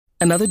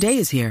Another day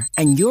is here,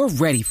 and you're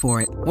ready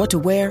for it. What to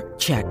wear?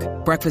 Check.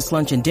 Breakfast,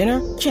 lunch, and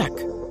dinner? Check.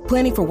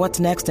 Planning for what's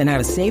next and how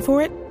to save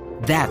for it?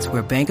 That's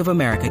where Bank of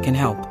America can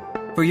help.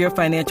 For your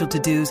financial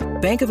to-dos,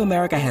 Bank of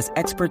America has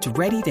experts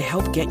ready to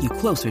help get you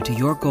closer to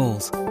your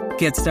goals.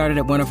 Get started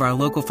at one of our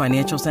local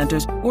financial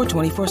centers or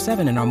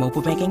 24/7 in our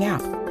mobile banking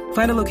app.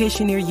 Find a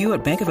location near you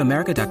at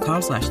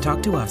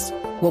bankofamerica.com/talktous.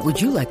 What would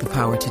you like the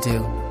power to do?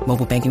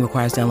 Mobile banking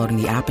requires downloading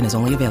the app and is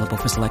only available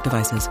for select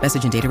devices.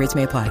 Message and data rates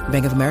may apply.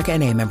 Bank of America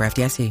N.A., member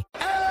FDIC.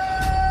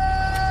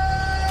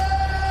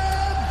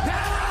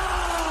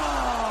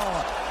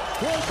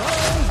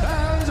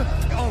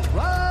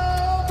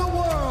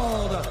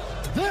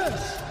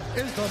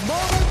 Is the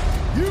moment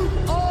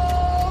you've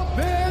all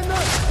been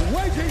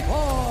waiting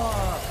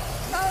for.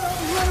 Out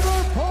of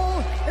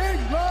Liverpool,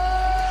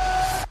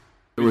 England.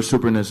 It was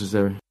super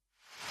necessary.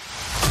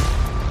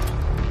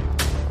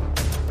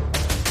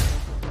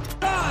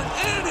 God,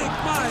 Eric,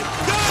 my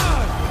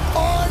God!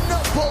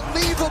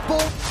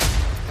 Unbelievable.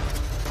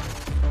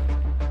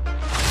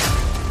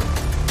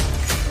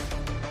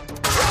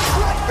 Just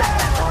like that,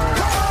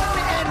 done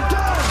and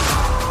done.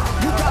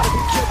 You gotta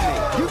be kidding me.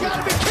 You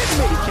gotta be kidding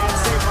me. You can't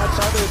say much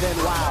other than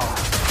wow.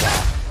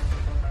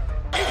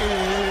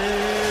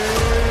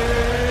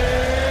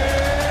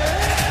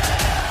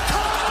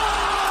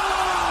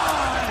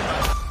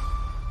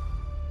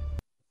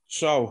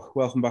 So,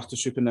 welcome back to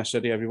Super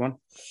Necessary, everyone.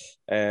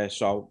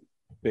 So,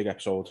 big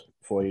episode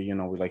for you. You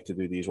know, we like to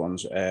do these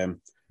ones.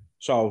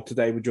 So,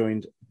 today we're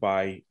joined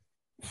by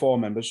 4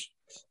 members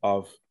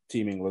of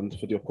Team England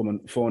for the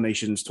upcoming Four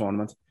Nations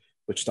tournament,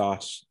 which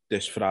starts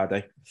this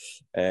Friday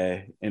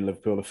in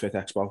Liverpool at Fit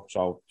Expo.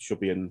 So, should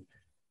be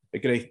a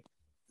great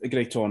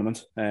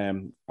tournament,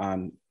 and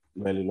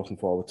really looking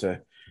forward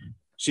to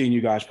seeing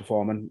you guys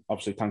performing.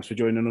 Obviously, thanks for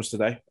joining us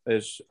today.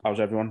 How's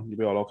everyone? You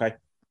be all okay?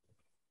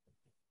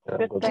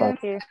 Good,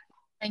 thank you.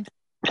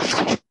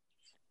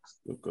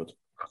 Good.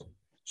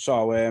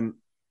 So,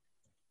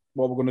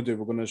 what we're going to do,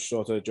 we're going to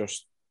sort of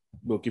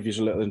we'll give you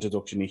a little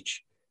introduction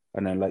each,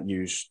 and then let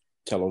you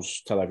tell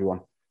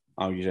everyone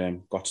how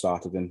you got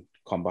started in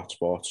combat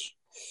sports.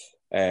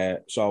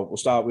 So we'll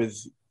start with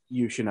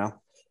you, Chanel.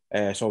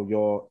 So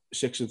you're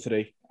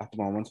 6-3 at the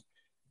moment.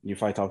 You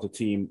fight out a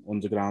Team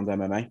Underground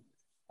MMA.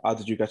 How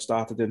did you get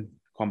started in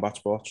combat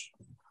sports?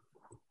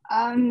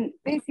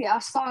 Basically, I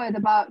started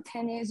about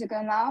 10 years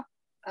ago now.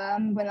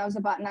 When I was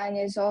about 9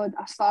 years old,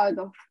 I started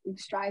off with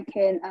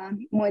striking,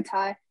 Muay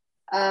Thai.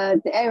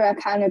 The area I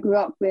kind of grew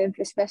up with,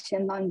 especially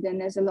in London,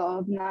 there's a lot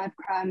of knife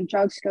crime,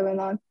 drugs going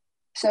on.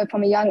 So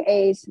from a young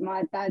age,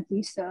 my dad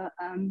used to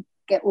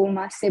get all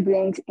my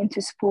siblings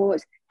into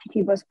sports to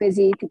keep us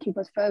busy, to keep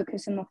us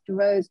focused and off the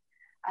roads,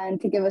 and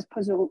to give us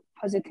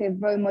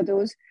positive role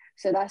models.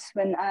 So that's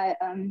when I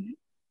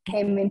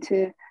came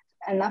into,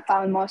 and I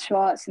found martial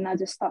arts, and I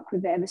just stuck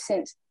with it ever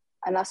since.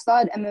 And I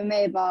started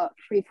MMA about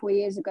 3-4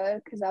 years ago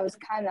because I was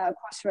kind of at a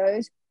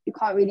crossroads. You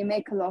can't really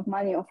make a lot of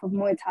money off of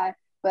Muay Thai,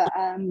 but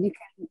you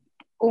can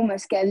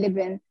almost get a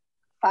living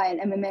fighting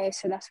MMA.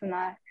 So that's when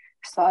I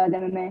started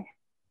MMA.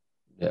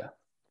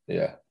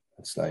 Yeah,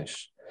 that's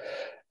nice.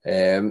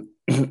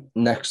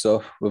 Next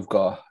up, we've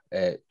got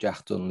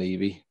Jack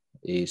Dunleavy.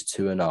 He's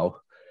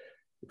 2-0.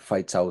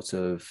 Fights out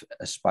of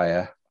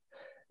Aspire.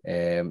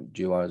 Do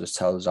you want to just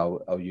tell us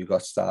how you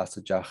got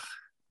started, Jack?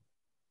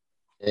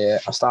 Yeah,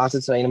 I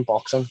started training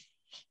boxing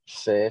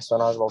first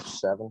when I was about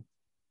 7.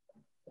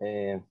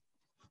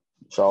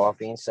 So I've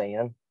been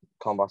training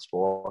combat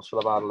sports for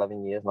about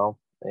 11 years now.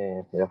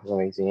 Because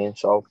I'm 18.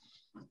 So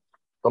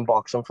done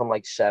boxing from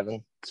like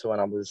 7 to when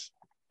I was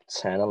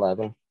 10,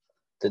 11.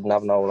 Didn't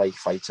have no like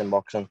fights in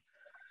boxing.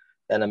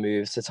 Then I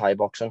moved to Thai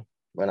boxing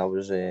when I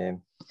was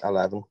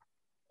 11,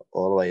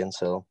 all the way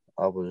until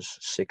I was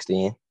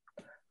 16.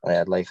 I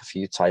had like a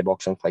few Thai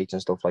boxing fights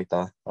and stuff like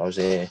that. I was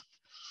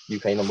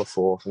UK number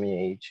 4 for my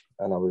age,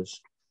 and I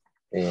was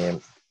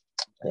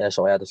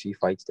so I had a few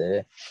fights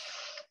there.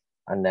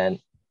 And then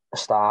I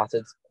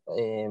started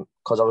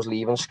because I was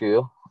leaving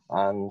school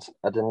and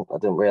I didn't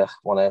really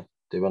want to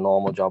do a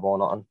normal job or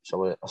nothing.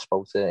 So I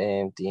spoke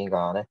to Dean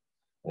Garner,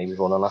 and he was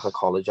running like a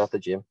college at the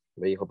gym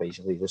where you could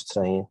basically just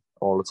train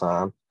all the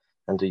time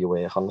and do your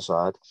work on the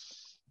side.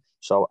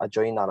 So I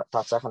joined that.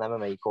 That's like an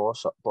MMA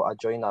course, but I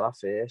joined that at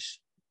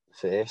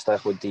first,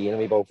 like with Dean, and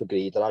we both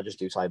agreed that I'd just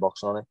do Thai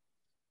boxing on it.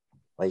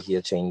 Like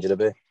he'd change it a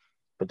bit.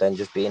 But then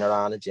just being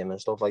around the gym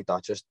and stuff like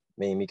that just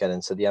made me get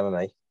into the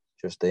MMA.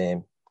 Just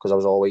because I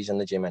was always in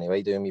the gym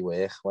anyway, doing my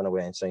work when I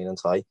weren't training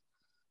Thai.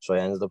 So I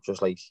ended up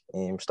just like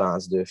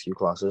starting to do a few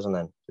classes and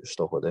then just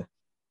stuck with it.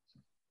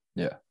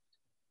 Yeah.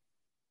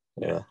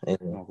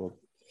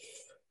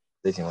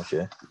 Pretty much,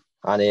 yeah.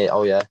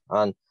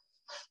 And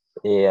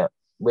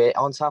we're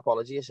on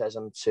Tapology. It says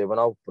I'm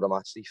 2-0, but I'm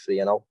actually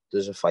 3-0.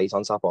 There's a fight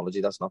on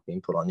Tapology that's not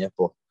been put on yet,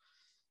 but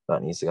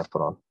that needs to get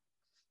put on.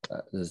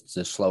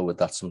 They're slow with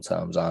that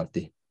sometimes, aren't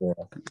they?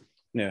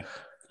 Yeah.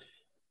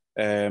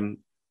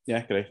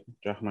 Yeah, great.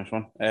 Jack, nice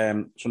one.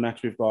 So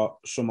next we've got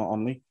Summer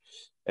Only.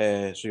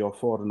 So you're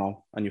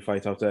 4-0 and you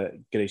fight out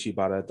at Gracie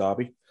Barra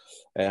Derby.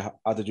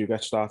 How did you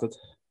get started?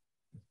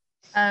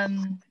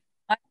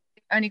 I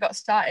only got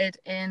started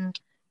in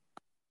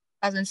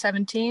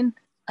 2017.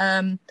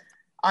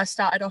 I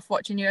started off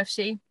watching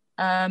UFC,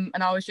 and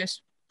I was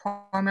just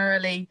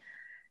primarily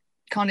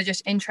kind of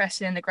just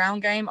interested in the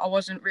ground game. I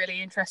wasn't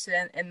really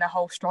interested in the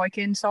whole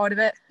striking side of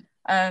it.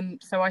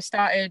 So I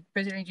started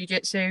Brazilian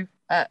Jiu-Jitsu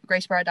at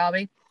Grace Barra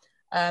Derby.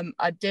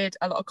 I did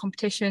a lot of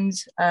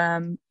competitions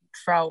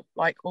throughout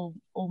like all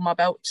my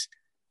belts.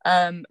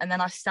 And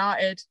then I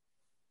started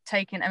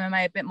taking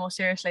MMA a bit more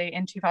seriously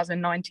in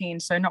 2019,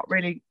 so not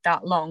really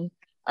that long.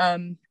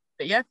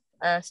 But yeah,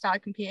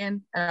 started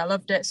competing and I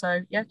loved it.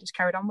 So yeah, just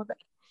carried on with it.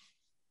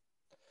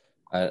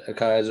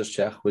 Can I just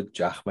check with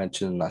Jack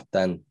mentioning that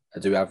then?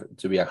 Do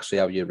we actually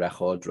have your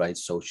record right?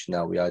 So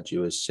now we had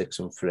you as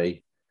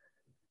 6-3.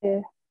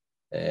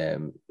 Yeah.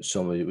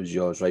 Some of it was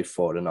yours, right?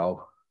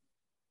 4-0.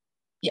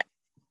 Yeah.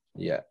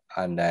 Yeah,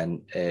 and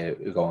then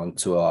we go on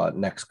to our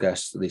next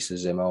guest, Lisa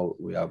Zimmo.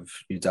 We have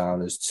you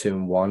down as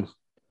 2-1.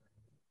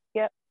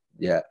 Yep.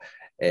 Yeah.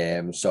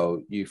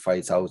 So you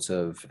fight out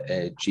of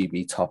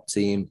GB Top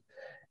Team.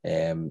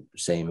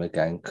 Same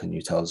again. Can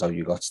you tell us how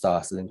you got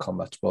started in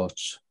combat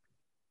sports?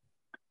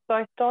 So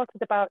I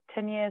started about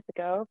 10 years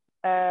ago.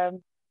 I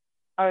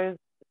was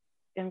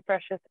in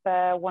Freshers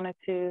Fair, wanted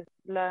to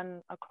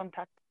learn a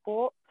contact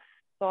sport.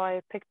 So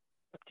I picked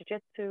up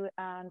jiu-jitsu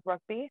and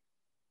rugby.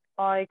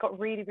 I got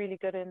really, really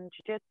good in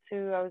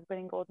jiu-jitsu. I was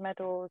winning gold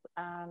medals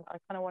and I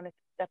kind of wanted to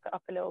step it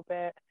up a little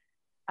bit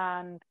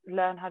and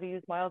learn how to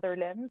use my other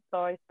limbs.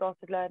 So I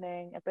started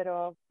learning a bit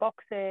of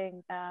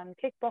boxing and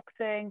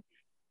kickboxing,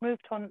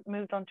 moved on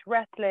to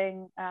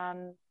wrestling,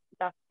 and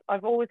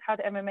I've always had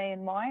MMA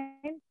in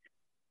mind,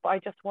 but I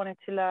just wanted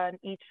to learn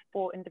each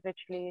sport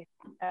individually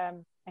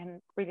and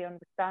really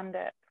understand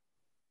it.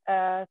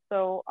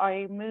 So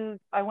I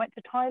went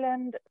to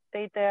Thailand,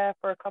 stayed there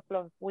for a couple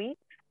of weeks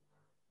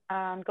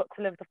and got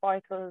to live the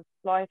fighter's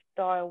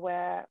lifestyle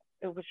where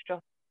it was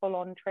just full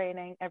on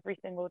training every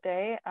single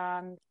day.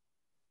 And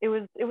it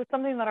was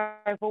something that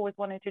I've always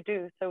wanted to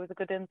do. So it was a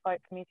good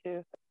insight for me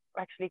to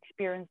actually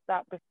experience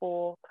that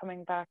before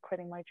coming back,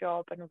 quitting my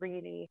job and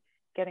really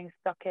getting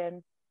stuck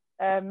in.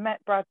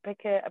 Met Brad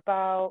Pickett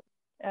about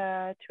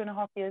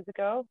 2.5 years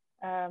ago.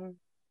 And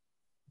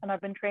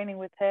I've been training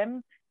with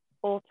him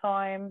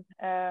full-time.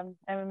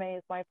 MMA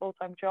is my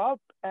full-time job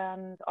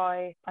and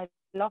I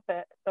love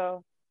it.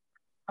 So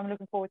I'm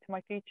looking forward to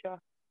my future.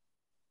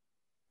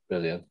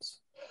 Brilliant.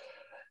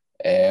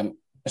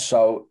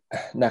 So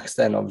next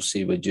then,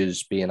 obviously, with you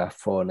being at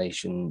Four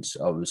Nations,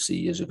 obviously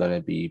you're going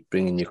to be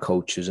bringing your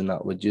coaches and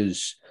that with you.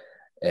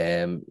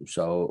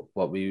 So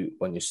what we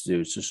want you to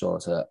do is to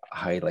sort of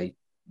highlight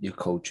your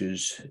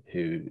coaches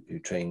who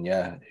train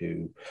you,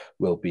 who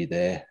will be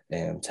there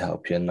to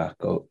help you and that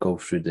go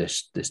through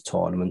this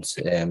tournament.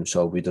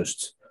 So we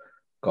just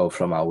go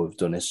from how we've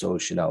done it. So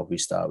Chanel, we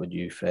start with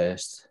you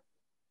first.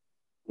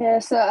 Yeah,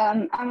 so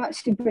I'm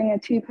actually bringing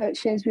 2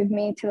 coaches with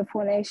me to the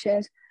Four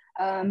Nations.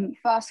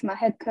 First, my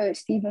head coach,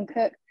 Stephen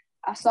Cook.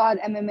 I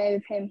started MMA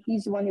with him.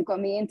 He's the one who got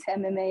me into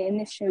MMA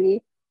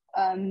initially.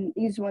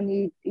 He's the one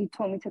who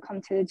taught me to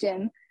come to the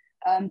gym,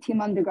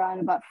 Team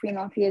Underground, about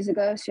 3.5 years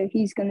ago. So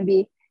he's going to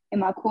be in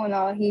my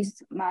corner.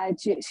 He's my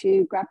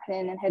jiu-jitsu,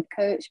 grappling and head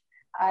coach.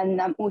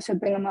 And I'm also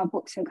bringing my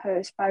boxing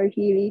coach, Barry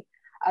Healy.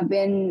 I've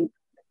been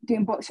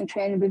doing boxing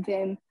training with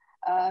him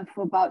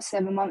for about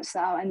 7 months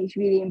now, and he's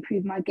really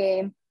improved my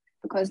game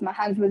because my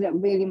hands wasn't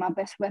really my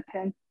best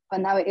weapon, but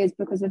now it is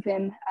because of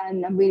him,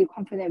 and I'm really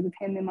confident with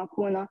him in my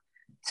corner.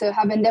 So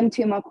having them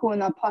 2 in my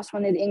corner, plus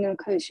one of the England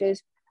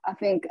coaches, I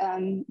think,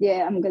 I'm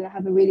going to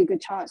have a really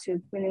good chance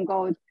of winning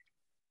gold.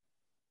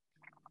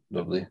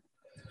 Lovely.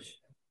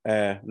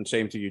 And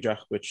same to you, Jack.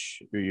 Who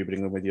are you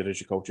bringing with you as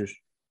your coaches?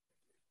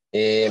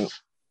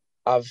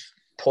 I've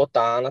put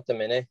down at the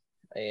minute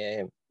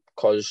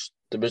because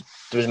there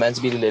was meant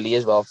to be Lily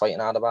as well fighting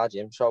out of our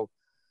gym, so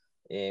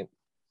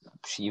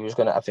she was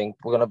gonna. I think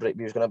we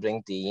was gonna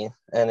bring Dean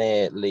and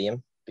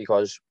Liam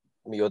because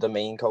my other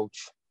main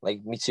coach,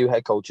 like my 2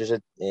 head coaches,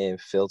 are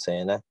Phil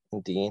Turner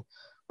and Dean,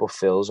 but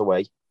Phil's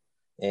away.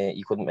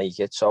 He couldn't make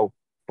it. So,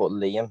 but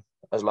Liam,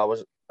 as well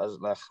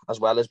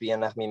as being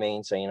like my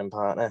main training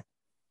partner,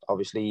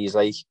 obviously he's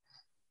a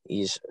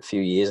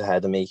few years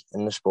ahead of me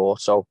in the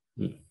sport. So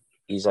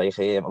he's like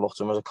I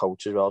looked at him as a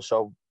coach as well.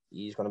 So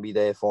he's going to be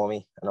there for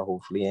me, and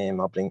hopefully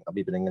I'll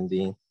be bringing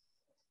Dean.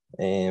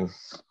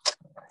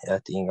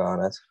 Dean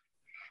Garnett.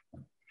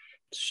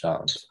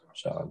 Sound.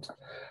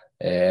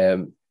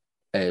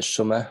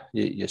 Summer,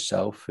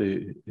 yourself,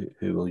 who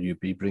will you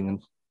be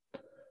bringing?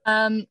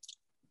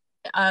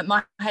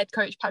 My head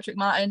coach, Patrick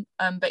Martin,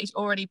 but he's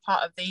already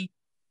part of the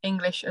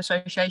English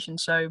Association,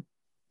 so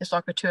it's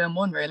like a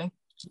 2-in-1 really.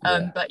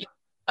 But yeah,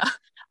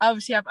 I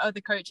obviously have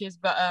other coaches,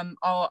 but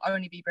I'll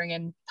only be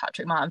bringing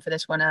Patrick Martin for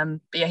this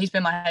one. But yeah, he's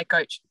been my head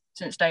coach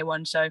since day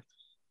one, so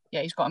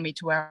yeah, he's gotten me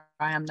to where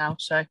I am now.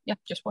 So yeah,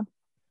 just one.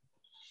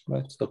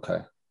 Right,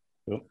 okay.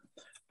 Cool.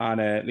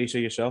 And Lisa,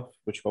 yourself,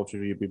 which coaches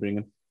will you be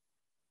bringing?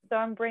 So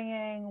I'm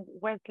bringing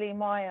Wesley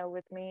Meyer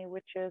with me,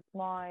 which is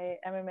my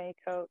MMA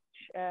coach,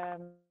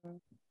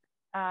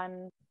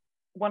 and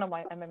one of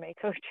my MMA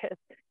coaches,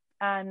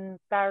 and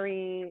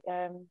Barry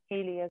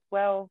Healy as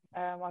well.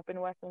 I've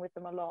been working with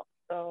them a lot,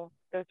 so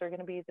those are going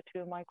to be the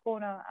two in my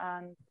corner,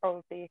 and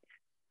probably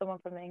someone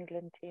from the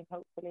England team,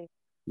 hopefully.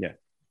 Yeah.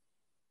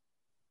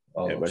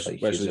 Oh, yeah,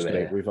 Wesley's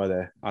great. We've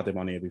had him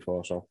on here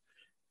before, so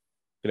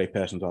great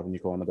person to have in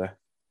your corner there.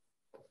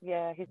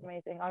 Yeah, he's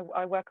amazing.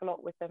 I work a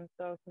lot with him,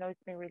 so he knows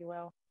me really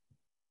well.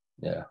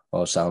 Yeah,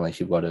 well, sound like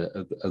you've got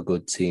a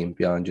good team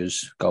behind you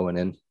going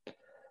in.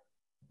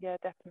 Yeah,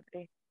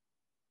 definitely.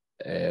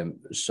 Where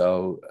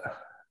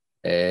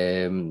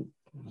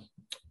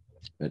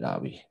are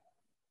we?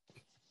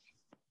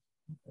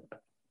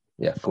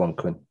 Yeah, go on,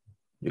 Quinn.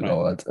 You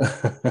go ahead.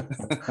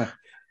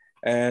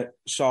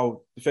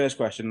 So the first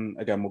question,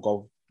 again,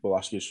 we'll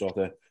ask you sort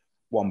of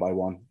one by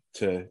one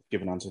to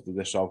give an answer to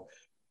this. So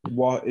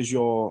what is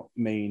your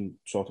main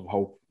sort of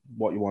hope,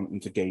 what you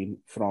want to gain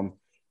from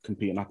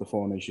competing at the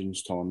Four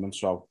Nations tournament?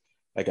 So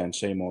again,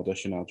 same order.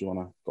 Chanel, do you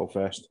want to go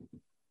first?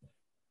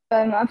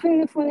 I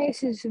think the Four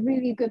Nations is a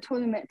really good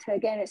tournament to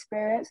gain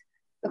experience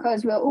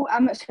because we're all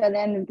amateur at the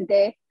end of the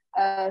day.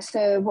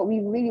 So what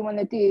we really want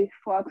to do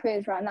for our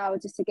careers right now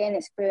is just to gain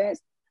experience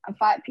and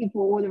fight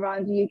people all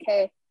around the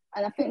UK.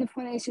 And I think the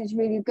Four Nations is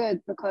really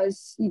good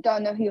because you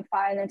don't know who you're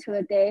fighting until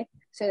the day.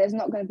 So there's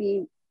not going to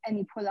be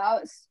any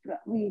pullouts.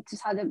 We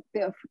just had a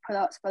bit of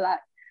pullouts for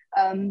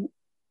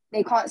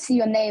they can't see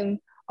your name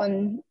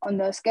on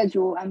the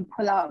schedule and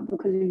pull out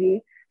because of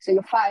you. So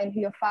you're fighting who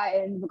you're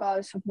fighting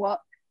regardless of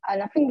what.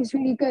 And I think it's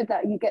really good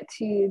that you get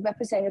to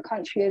represent your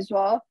country as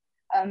well.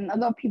 A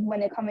lot of people,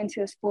 when they come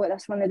into a sport,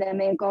 that's one of their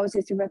main goals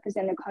is to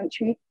represent the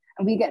country.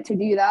 And we get to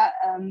do that.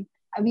 And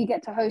we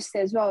get to host it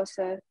as well.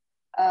 So,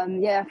 I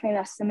think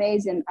that's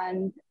amazing.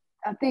 And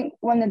I think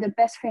one of the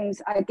best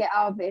things I get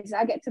out of it is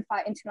I get to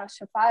fight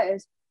international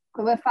fighters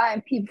because we're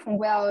fighting people from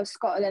Wales,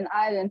 Scotland,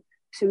 Ireland.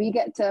 So we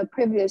get the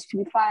privilege to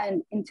be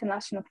fighting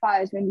international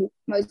fighters when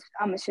most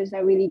amateurs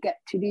don't really get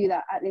to do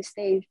that at this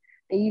stage.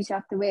 They usually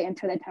have to wait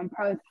until they turn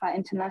pro to fight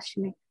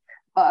internationally.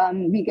 But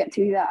we get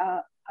to do that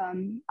at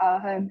our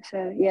home.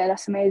 So, yeah,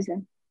 that's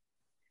amazing.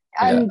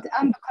 And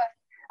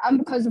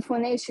because the Four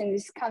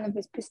Nations is kind of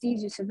this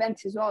prestigious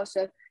event as well.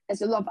 So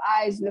there's a lot of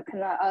eyes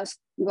looking at us.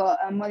 We've got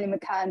Molly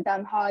McCann,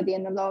 Dan Hardy,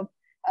 and a lot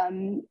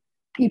of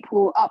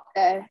people up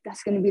there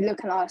that's going to be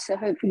looking at us. So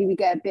hopefully we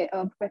get a bit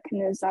of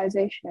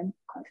recognition.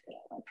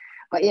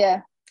 But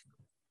yeah.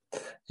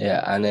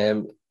 Yeah,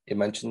 and you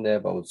mentioned there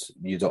about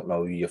you don't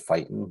know who you're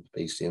fighting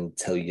basically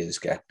until you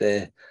just get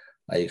there.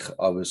 Like,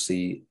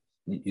 obviously,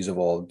 you've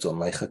all done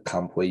like a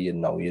camp where you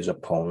know your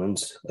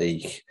opponent.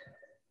 Like,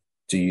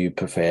 do you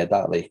prefer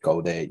that? Like,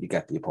 go there, you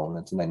get the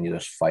opponent, and then you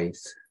just fight?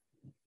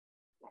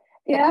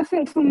 Yeah, I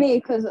think for me,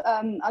 because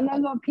I know a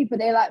lot of people,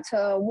 they like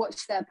to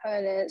watch their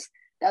opponents.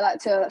 They like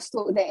to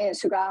stalk their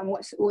Instagram,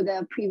 watch all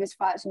their previous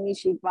fights on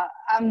YouTube, but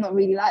I'm not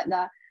really like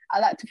that. I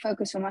like to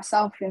focus on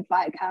myself in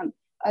fight camp.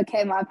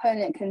 Okay, my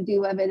opponent can do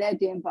whatever they're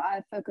doing, but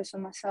I focus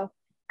on myself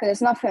because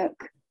there's nothing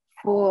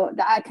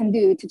that I can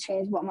do to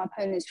change what my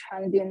opponent is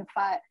trying to do in the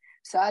fight.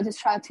 So I just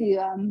try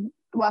to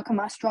work on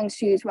my strong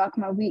suits, work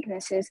on my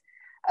weaknesses,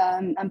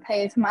 and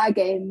play to my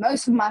game.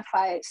 Most of my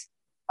fights,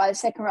 by the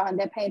second round,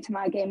 they're playing to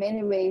my game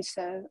anyway.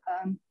 So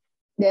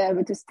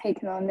we're just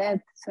taking on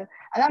there. So,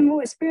 and I'm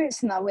more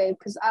experienced in that way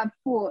because I've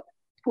fought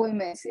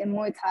tournaments in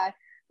Muay Thai,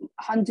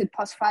 100+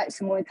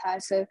 fights in Muay Thai.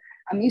 So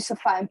I'm used to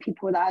fighting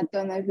people that I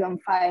don't know who I'm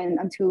fighting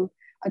until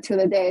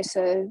the day.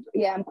 So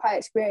yeah, I'm quite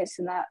experienced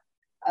in that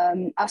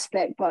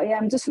aspect. But yeah,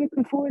 I'm just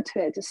looking forward to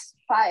it, just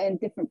fighting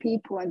different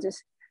people and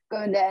just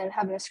going there and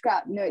having a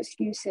scrap, no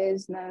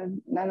excuses, no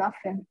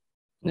nothing.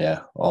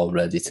 Yeah, all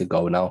ready to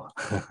go now.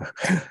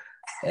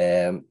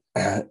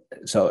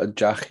 So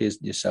Jack,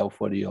 yourself,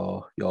 what are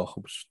your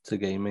hopes to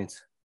gain, mate?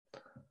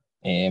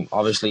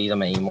 Obviously the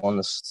main one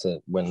is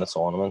to win the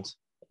tournament.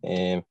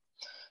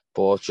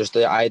 But just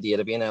the idea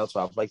of being able to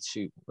have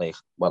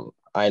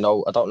I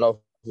don't know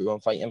who I'm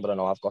fighting, but I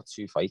know I've got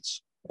 2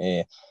 fights.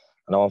 I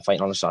know I'm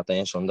fighting on a Saturday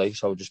and Sunday,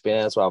 so just being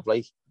able to have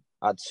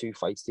add 2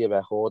 fights to your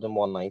record in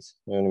one night,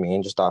 you know what I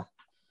mean? Just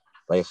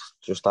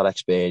that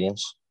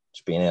experience,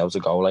 just being able to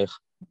go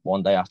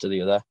one day after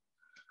the other.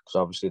 Because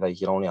obviously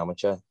you're only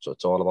amateur, so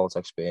it's all about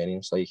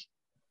experience. The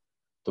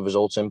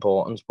result's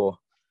important, but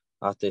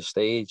at this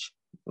stage,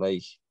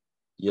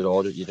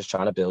 you're just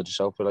trying to build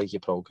yourself for your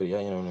pro career,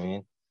 you know what I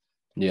mean?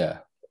 Yeah.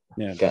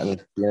 Being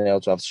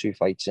able to have 2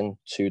 fights in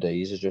 2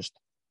 days is just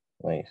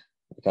you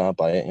can't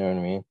buy it, you know what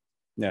I mean?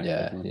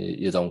 Yeah,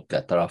 you don't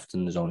get that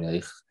often. There's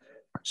only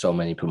so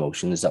many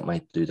promotions that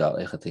might do that.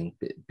 I think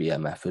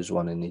BMF is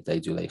one, and they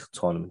do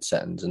tournament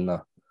settings and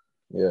that.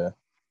 Yeah.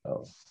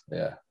 Oh,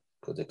 yeah,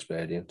 good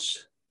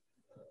experience.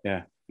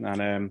 Yeah,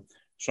 and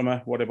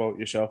Summer, what about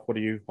yourself? What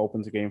are you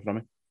hoping to gain from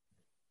it?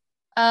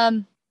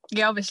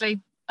 Yeah,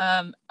 obviously,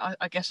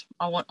 I guess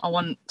I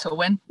want to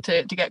win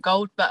to get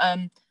gold, but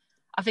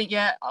I think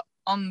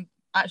I'm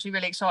actually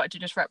really excited to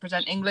just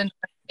represent England.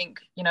 I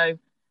think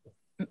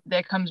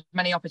there comes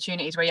many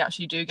opportunities where you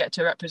actually do get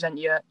to represent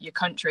your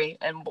country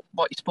and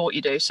what sport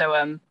you do. So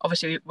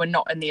obviously we're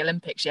not in the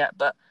Olympics yet,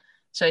 but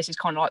So this is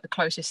kind of like the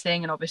closest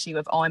thing, and obviously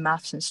with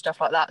IMaths and stuff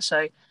like that.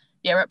 So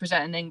yeah,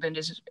 representing England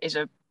is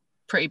a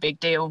pretty big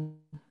deal,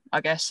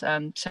 I guess.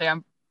 So yeah,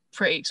 I'm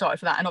pretty excited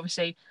for that. And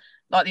obviously,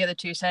 like the other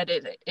two said,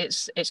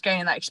 it's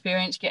gaining that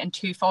experience, getting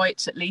 2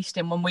 fights at least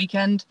in one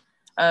weekend.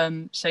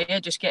 So yeah,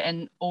 just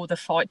getting all the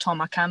fight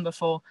time I can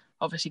before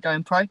obviously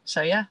going pro.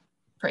 So yeah,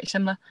 pretty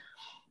similar.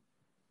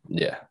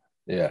 Yeah.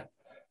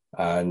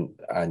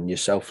 And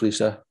yourself,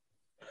 Lisa?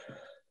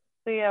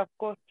 So yeah, of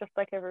course, just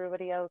like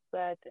everybody else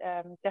said,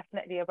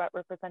 definitely about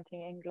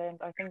representing England.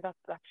 I think that's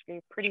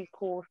actually pretty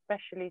cool,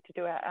 especially to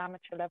do at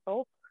amateur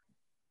level.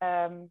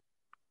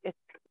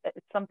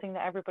 It's something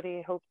that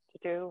everybody hopes to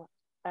do.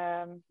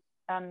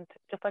 And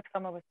just like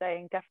Summer was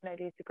saying,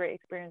 definitely it's a great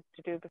experience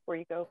to do before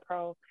you go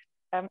pro.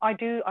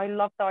 I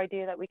love the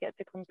idea that we get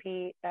to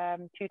compete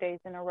 2 days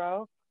in a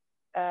row.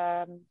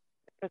 And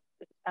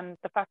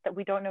the fact that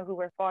we don't know who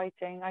we're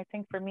fighting, I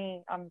think for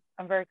me, I'm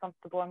very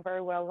comfortable. I'm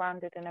very well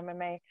rounded in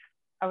MMA.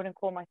 I wouldn't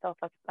call myself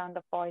like a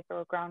stand-up fighter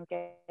or a ground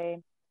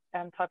game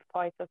type of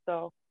fighter.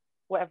 So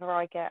whatever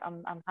I get,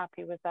 I'm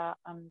happy with that.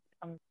 I'm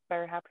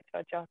very happy to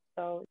adjust.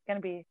 So it's going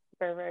to be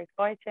very, very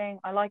exciting.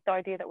 I like the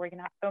idea that we're going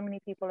to have so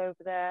many people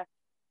over there,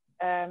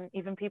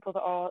 even people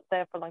that are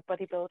there for like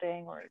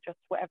bodybuilding or just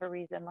whatever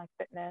reason, like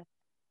fitness.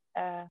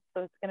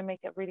 So it's going to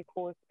make it a really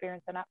cool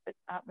experience and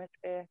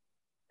atmosphere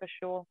for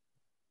sure.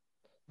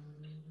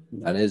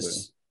 And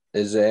is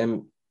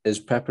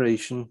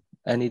preparation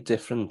any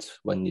different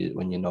when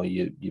you know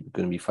you're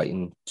going to be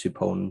fighting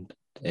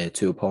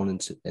two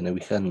opponents in a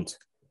weekend?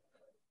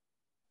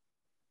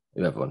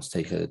 Whoever wants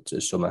to take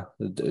a Summer.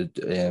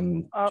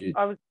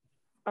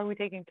 Are we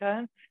taking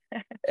turns?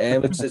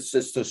 It's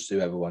just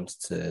whoever wants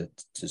to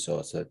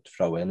sort of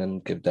throw in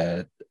and give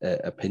their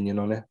opinion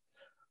on it.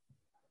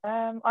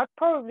 I'd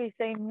probably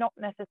say not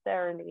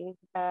necessarily,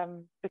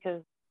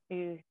 because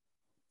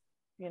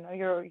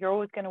you're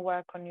always going to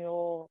work on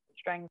your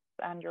strengths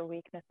and your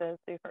weaknesses.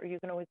 So you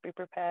can always be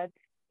prepared.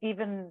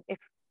 Even if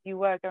you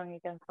were going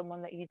against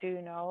someone that you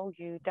do know,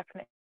 you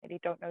definitely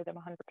don't know them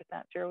 100%. So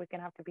you're always going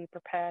to have to be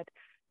prepared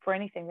for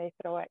anything they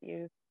throw at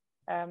you.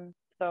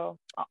 So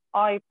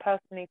I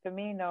personally, for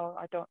me, no,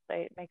 I don't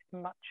say it makes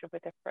much of a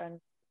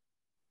difference.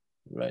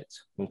 Right.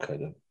 Okay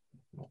then.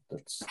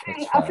 That's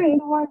I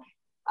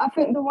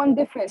think the one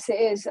difference it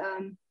is,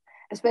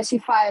 especially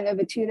fighting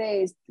over 2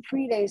 days,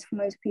 3 days for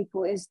most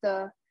people is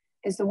the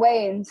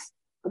weigh-ins,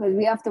 because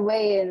we have to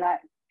weigh in like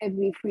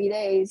every 3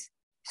 days.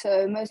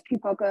 So most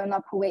people are going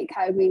up a weight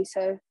category.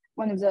 So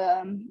one of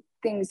the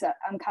things that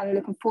I'm kind of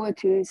looking forward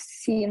to is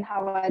seeing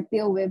how I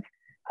deal with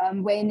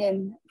weighing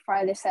in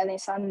Friday, Saturday,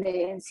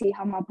 Sunday, and see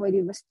how my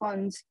body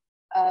responds.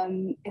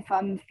 If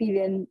I'm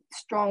feeling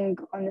strong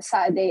on the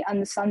Saturday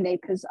and the Sunday,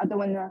 because I don't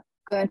want to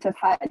go into a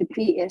fight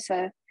depleted.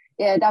 So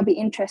yeah, that'll be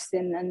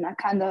interesting. And I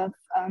kind of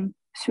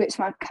switch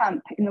my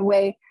camp in a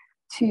way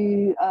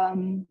to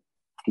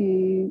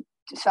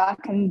so I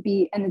can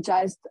be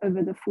energized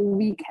over the full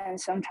weekend.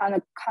 So I'm trying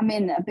to come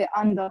in a bit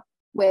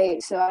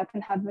underweight so I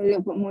can have a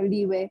little bit more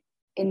leeway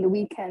in the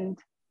weekend.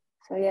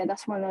 So yeah,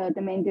 that's one of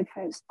the main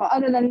difference. But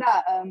other than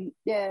that,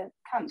 yeah,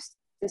 camp's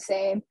the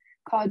same.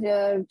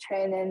 Cardio,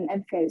 training,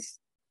 everything's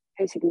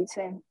basically the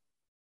same.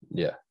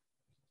 Yeah.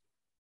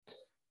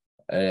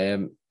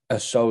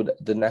 So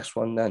the next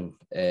one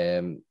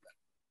then,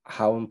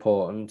 how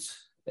important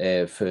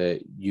for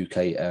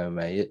UK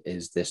MMA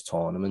is this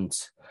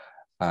tournament,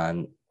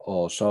 and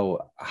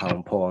also how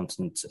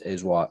important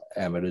is what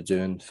Emma are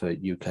doing for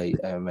UK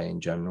MMA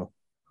in general?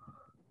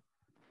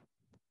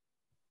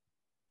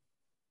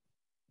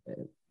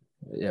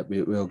 Yeah,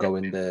 we'll go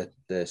in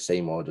the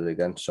same order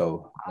again.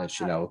 So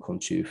Chanel, will come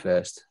to you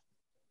first.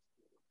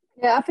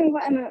 Yeah, I think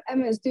what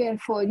Emma is doing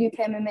for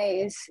UK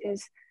MMA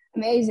is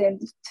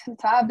amazing. To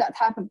have that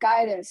type of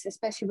guidance,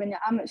 especially when you're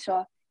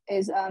amateur,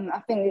 is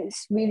I think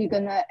it's really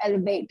going to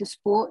elevate the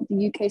sport,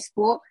 the UK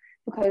sport,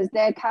 because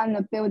they're kind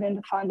of building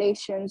the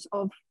foundations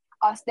of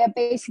us. They're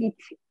basically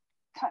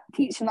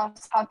teaching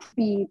us how to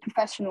be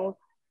professional,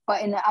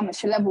 but in the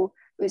amateur level,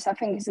 which I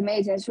think is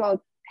amazing as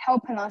well,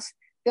 helping us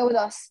build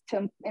us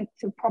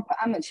into proper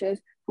amateurs.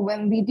 But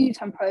when we do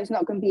turn pro, it's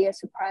not going to be a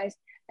surprise.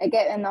 They're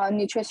getting our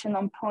nutrition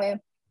on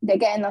point. They're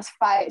getting us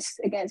fights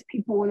against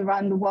people all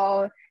around the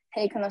world,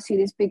 taking us to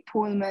these big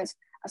tournaments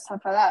and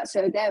stuff like that.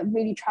 So they're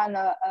really trying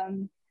to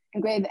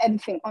engrave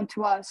everything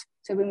onto us.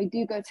 So when we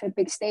do go to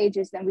big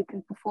stages, then we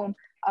can perform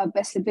our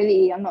best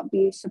ability and not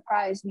be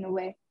surprised in a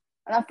way.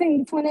 And I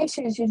think the Four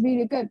Nations is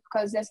really good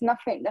because there's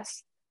nothing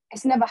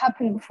it's never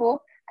happened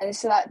before. And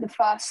it's like the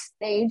first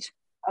stage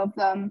of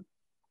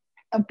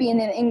being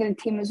in the England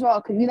team as well,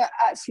 because we don't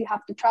actually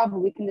have to travel.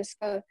 We can just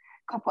go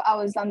a couple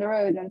hours down the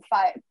road and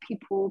fight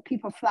people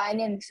flying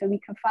in so we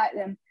can fight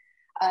them.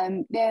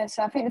 Yeah,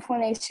 so I think the Four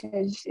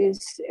Nations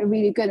is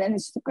really good, and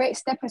it's a great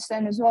stepping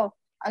stone as well.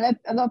 I know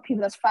a lot of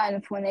people that's fighting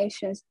the Four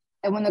Nations,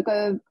 they want to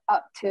go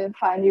up to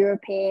fight the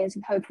Europeans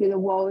and hopefully the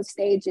world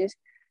stages.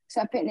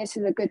 So I think this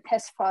is a good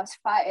test for us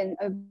fighting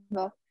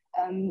over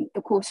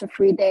the course of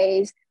 3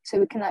 days, so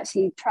we can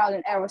actually trial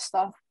and error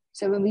stuff.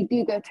 So when we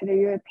do go to the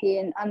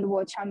European and the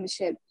World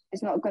Championship,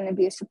 it's not going to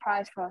be a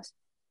surprise for us.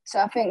 So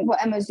I think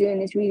what Emma's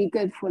doing is really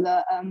good for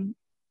the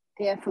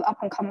for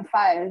up and coming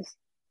fighters.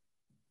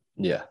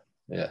 Yeah,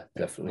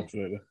 definitely.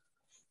 Absolutely.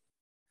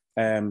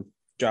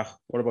 Jack,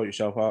 what about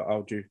yourself?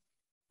 How do you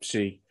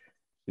see,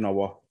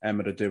 what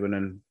Emma are doing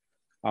and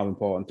how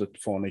important the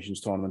Four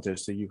Nations tournament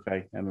is to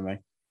UK MMA?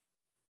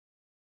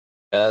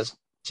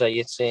 So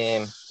it's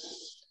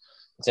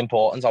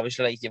important.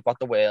 Obviously, like, you've got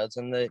the Worlds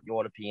and the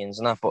Europeans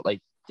and that, but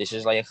like this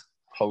is like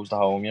close to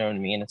home. You know what I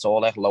mean? It's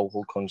all like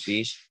local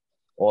countries,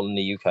 all in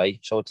the UK.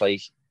 So I'd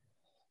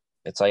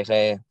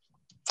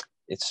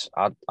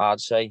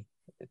say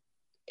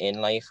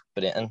in like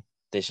Britain,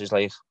 this is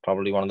like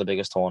probably one of the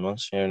biggest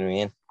tournaments. You know what I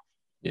mean?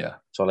 Yeah.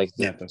 So like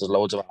there's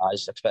loads of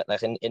eyes. Expect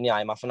like in the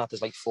IMAF and that,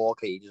 there's like 4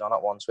 cages on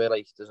at once. Where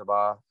like there's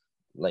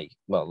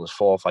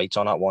 4 fights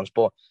on at once,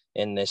 but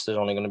in this there's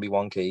only going to be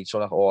 1 cage, so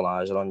like all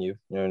eyes are on you.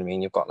 You know what I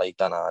mean? You've got like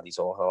Dan Hardy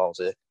talking about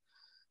it,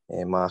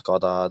 Mark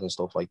Goddard and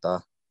stuff like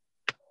that.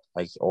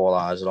 Like all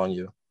eyes are on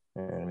you.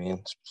 You know what I mean?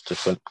 It's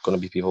just going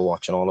to be people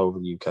watching all over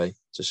the UK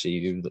to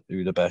see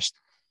who the best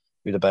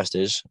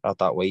is at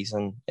that weight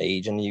and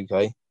age in the UK.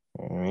 You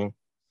know what I mean?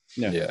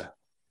 Yeah.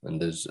 And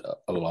there's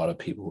a lot of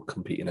people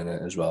competing in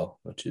it as well,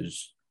 which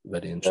is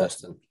very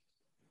interesting.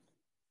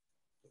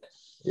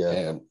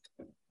 Yeah.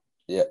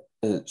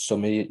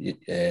 Summy,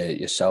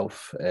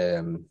 yourself,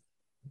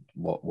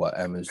 what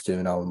Emma's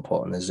doing, how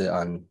important is it,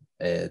 and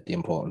the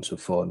importance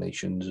of Four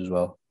Nations as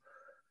well?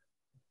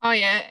 Oh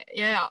yeah.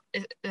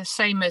 It's the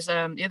same as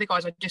the other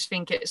guys. I just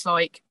think it's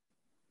like,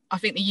 I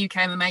think the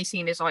UK MMA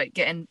scene is like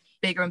getting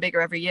bigger and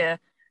bigger every year.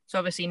 So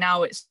obviously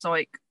now it's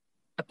like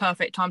a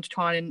perfect time to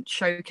try and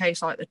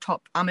showcase like the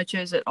top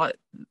amateurs at like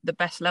the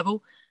best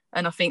level.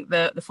 And I think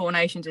the Four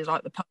Nations is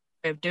like the perfect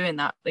way of doing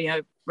that,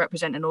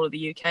 representing all of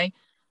the UK.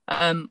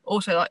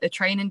 Also like the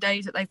training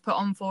days that they've put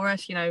on for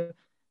us, the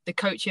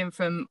coaching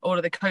from all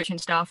of the coaching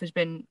staff has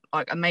been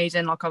like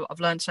amazing. Like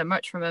I've learned so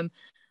much from them.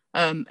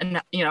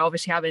 And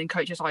obviously having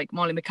coaches like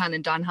Molly McCann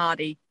and Dan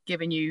Hardy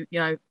giving you,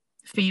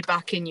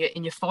 feedback in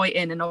your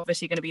fighting, and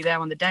obviously going to be there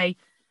on the day,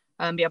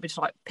 be able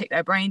to like pick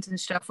their brains and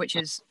stuff, which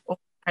is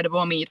incredible.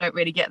 I mean, you don't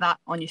really get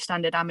that on your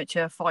standard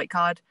amateur fight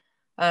card.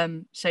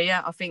 So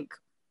yeah, I think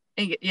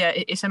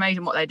it's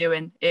amazing what they're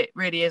doing. It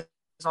really is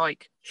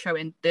like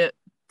showing the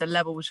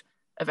levels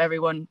of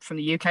everyone from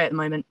the UK at the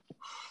moment.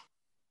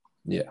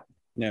 Yeah,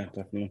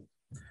 definitely.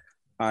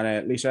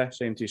 And Lisa,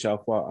 same to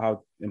yourself.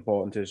 How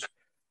important is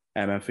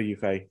MMA for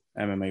UK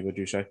MMA, would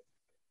you say?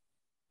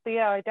 So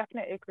yeah, I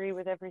definitely agree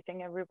with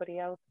everything everybody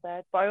else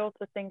said, but I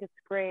also think it's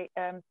great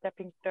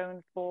stepping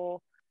stone for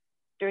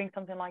doing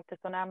something like this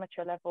on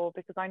amateur level,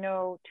 because I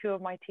know 2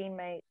 of my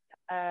teammates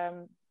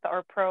that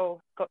are pro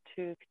got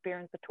to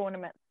experience the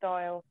tournament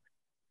style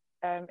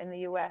in the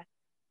US.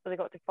 So they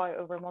got to fight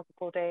over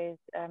multiple days,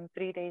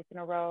 3 days in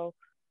a row.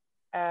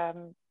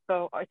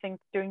 So I think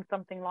doing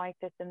something like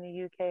this in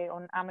the UK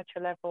on amateur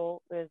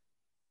level is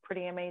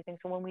pretty amazing.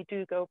 So when we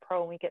do go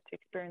pro and we get to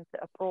experience it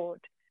abroad,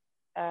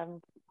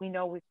 we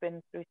know we've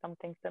been through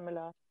something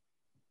similar.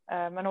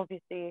 And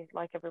obviously,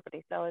 like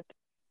everybody said,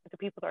 the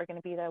people that are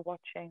going to be there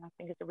watching, I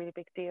think it's a really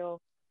big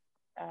deal.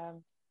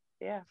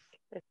 Yeah,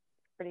 it's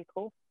pretty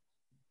cool.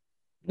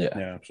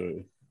 Yeah,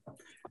 absolutely.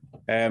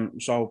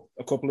 So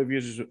a couple of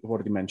years, have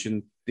already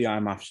mentioned the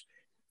IMAFs.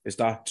 Is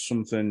that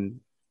something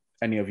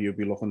any of you would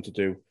be looking to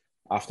do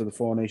after the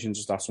Four Nations?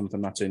 Is that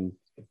something that's in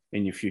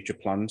your future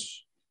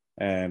plans?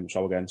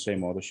 So again,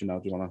 same order. Do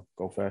you want to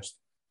go first?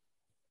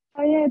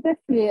 Oh yeah,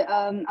 definitely.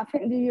 I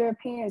think the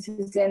Europeans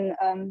is in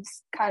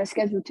kind of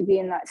scheduled to be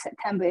in like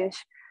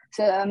September-ish.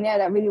 So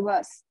that really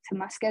works to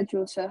my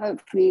schedule. So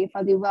hopefully, if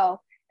I do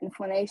well in the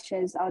Four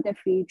Nations, I'll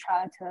definitely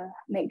try to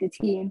make the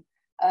team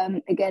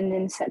again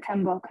in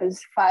September,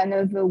 because fighting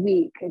over a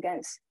week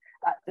against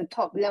like the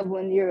top level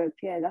in Europe,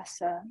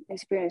 that's an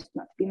experience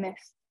not to be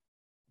missed.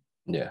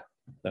 Yeah,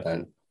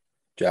 and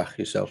Jack,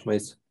 yourself,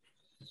 mate?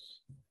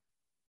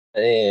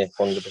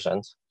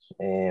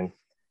 100%.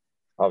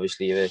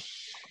 Obviously,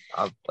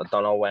 I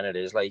don't know when it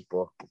is, like,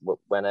 but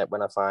when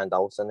I find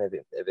out and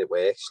if it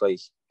works, like,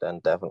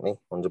 then definitely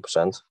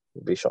 100%.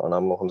 It'd be something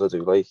I'm looking to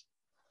do, like,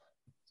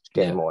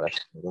 getting more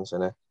experience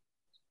in it.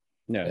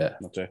 Yeah,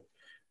 that's it.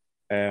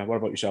 What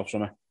about yourself,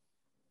 Summer?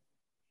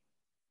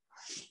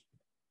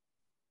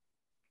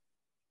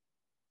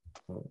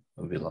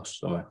 Have we lost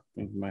Summer? I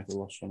think we might have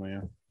lost Summer,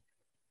 yeah.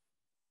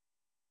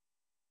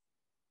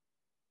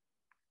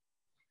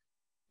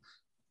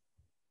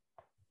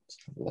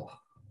 I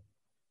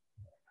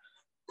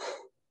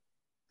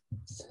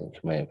think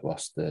we may have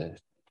lost the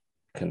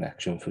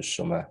connection for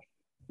Summer.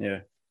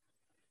 Yeah.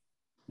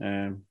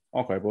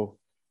 Okay, well,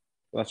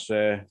 let's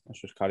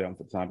just carry on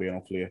for the time being.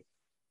 Hopefully, it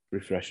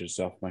refreshes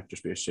itself. Might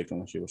just be a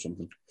signal issue or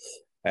something.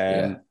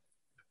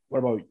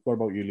 What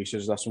about you, Lisa?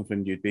 Is that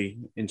something you'd be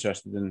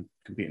interested in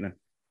competing in?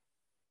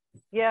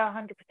 Yeah,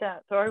 100%.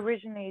 So I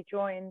originally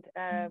joined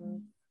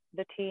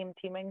the Team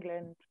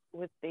England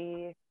with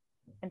the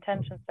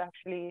intentions to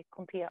actually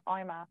compete at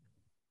IMAF.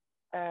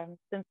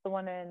 Since the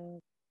one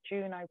in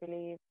June, I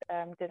believe,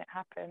 didn't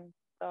happen,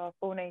 the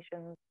Four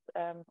Nations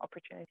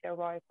opportunity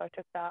arrived, so I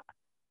took that.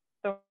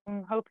 So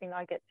I'm hoping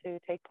I get to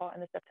take part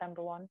in the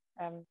September one.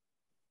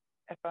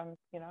 If I'm,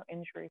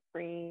 injury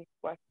free,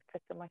 work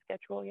fits in my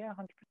schedule,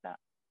 100%.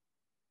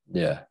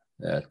 Yeah,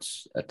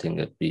 I think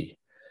it'd be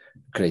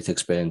a great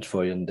experience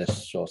for you. And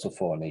this sort of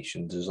Four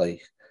Nations is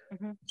like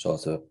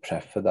sort of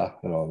prep for that,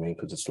 you know what I mean?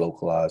 Because it's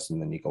localized,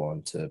 and then you go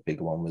on to a big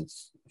one with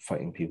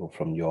fighting people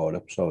from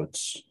Europe. So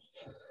it's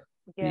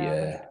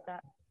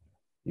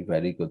be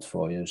very good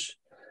for you.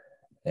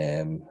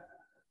 I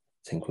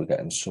think we're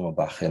getting summer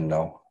back in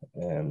now.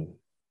 There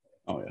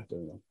we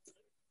go.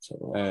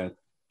 So,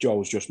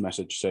 Joe's just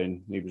messaged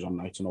saying he was on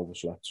night and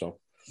overslept, so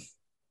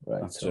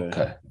right,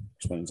 okay.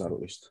 Explains that at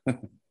least.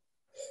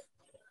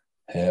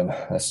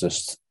 Let's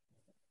just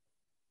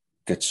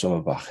get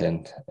summer back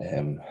in,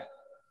 and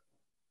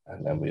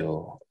then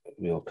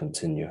we'll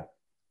continue.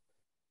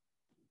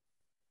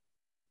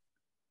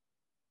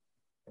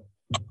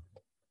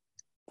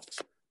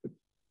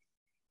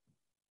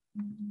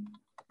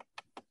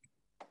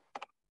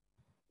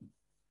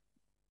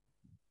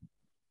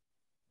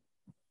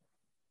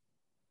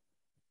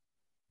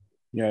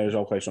 Yeah, it's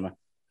okay, Summer.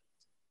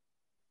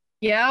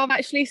 Yeah, I'm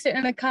actually sitting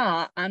in a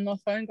car and my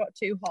phone got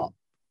too hot.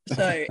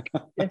 So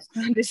just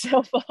turned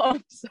itself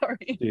off.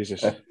 Sorry.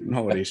 Jesus,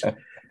 no worries. So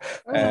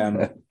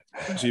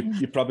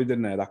you probably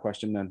didn't hear that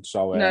question then.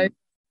 So no.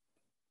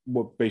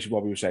 Basically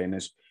what we were saying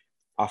is,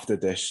 after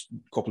this,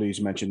 a couple of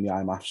you mentioned the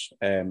IMAFs.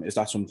 Is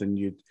that something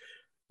you'd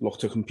look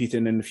to compete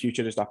in the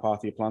future? Is that part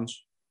of your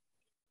plans?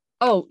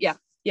 Oh, yeah,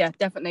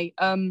 definitely.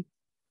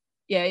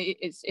 Yeah,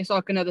 it's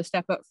like another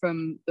step up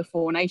from the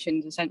Four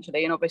Nations,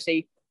 essentially. And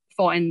obviously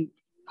fighting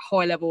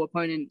high-level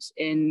opponents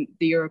in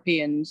the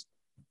Europeans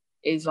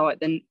is like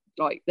the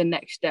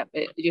next step.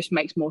 It just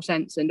makes more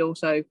sense. And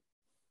also,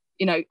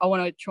 I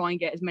want to try and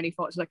get as many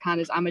fights as I can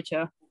as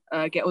amateur,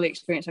 get all the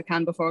experience I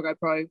can before I go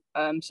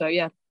pro. So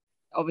yeah,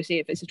 obviously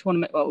if it's a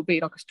tournament, well, it will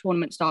be like a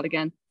tournament start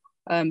again.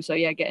 So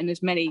yeah, getting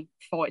as many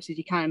fights as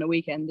you can in a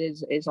weekend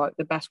is like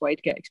the best way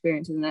to get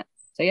experience, isn't it?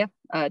 So yeah,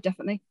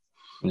 definitely.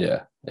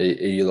 Yeah. Are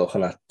you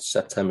looking at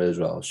September as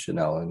well?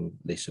 Chanel and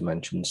Lisa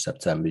mentioned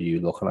September. Are you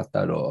looking at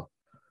that or?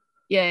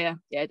 Yeah,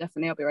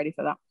 definitely. I'll be ready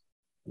for that.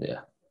 Yeah,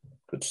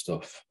 good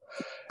stuff.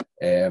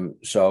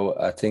 So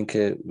I think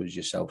it was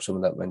yourself,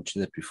 someone that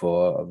mentioned it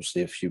before.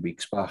 Obviously, a few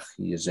weeks back,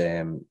 he's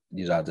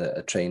had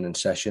a training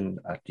session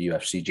at the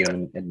UFC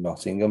gym in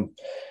Nottingham.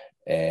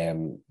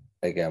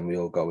 Again,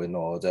 we'll go in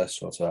order.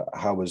 Sort of,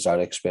 how was that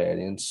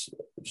experience?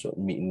 Sort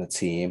of meeting the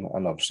team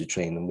and obviously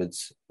training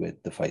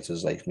with the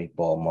fighters like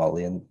Meatball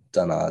Molly and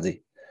Dan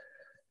Hardy.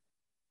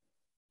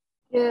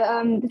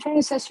 Yeah, the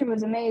training session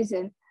was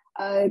amazing.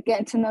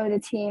 Getting to know the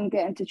team,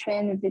 getting to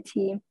train with the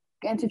team,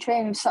 getting to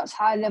train with such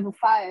high-level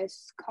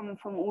fighters coming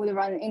from all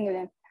around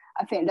England.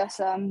 I think that's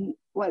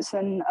what's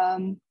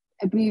a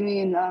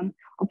booming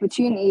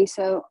opportunity.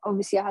 So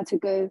obviously I had to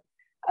go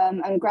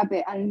and grab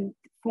it. And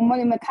for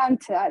Molly McCann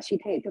to actually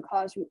take the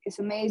cards, it's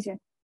amazing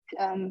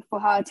for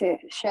her to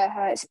share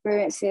her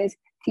experiences,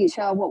 teach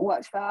her what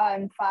works for her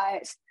in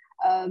fights,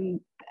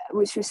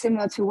 which was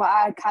similar to what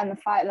I kind of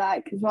fight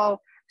like as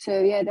well.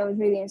 So yeah, that was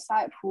really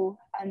insightful.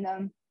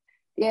 And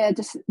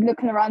just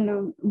looking around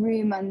the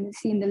room and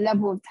seeing the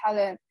level of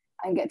talent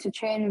and get to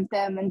train with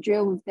them and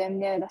drill with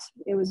them,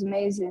 it was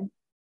amazing.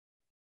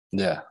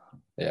 Yeah.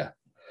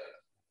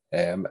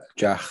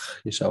 Jack,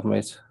 yourself,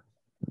 mate?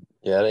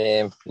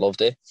 Yeah,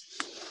 loved it.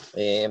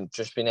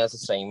 Just being able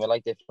to train with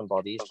like different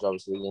bodies,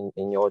 obviously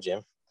in your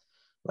gym.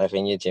 Like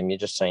in your gym, you're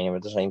just training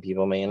with the same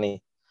people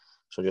mainly.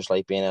 So just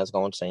like being able to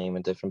go and train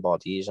with different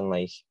bodies and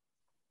like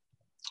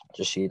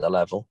just see the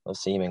level of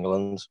Team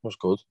England was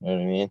good. You know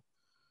what I mean?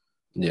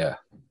 Yeah.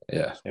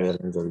 Really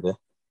enjoyed it.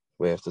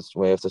 We have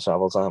to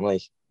travel time,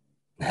 like.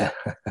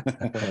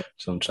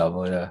 Some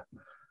travel, yeah.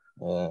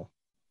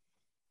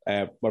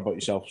 Yeah. What about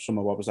yourself,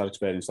 Summer? What was that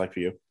experience like for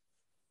you?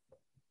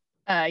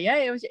 Yeah,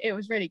 it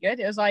was really good.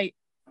 It was like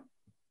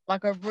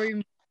a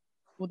room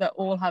that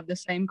all have the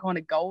same kind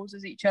of goals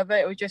as each other.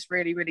 It was just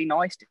really, really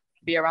nice to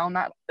be around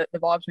that. The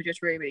vibes were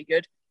just really, really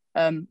good.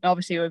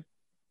 Obviously with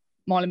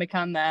Molly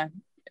McCann there,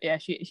 yeah,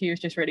 she was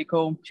just really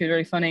cool. She was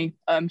really funny.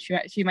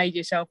 She made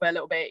yourself a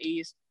little bit at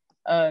ease.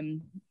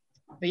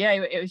 But yeah,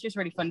 it was just a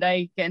really fun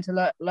day, getting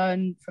to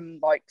learn from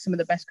like some of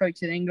the best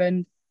coaches in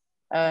England.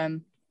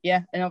 And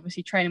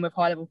obviously training with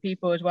high level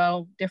people as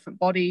well, different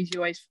bodies.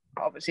 You always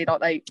obviously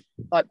like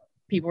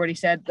people already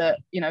said that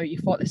you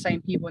fight the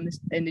same people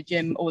in the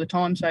gym all the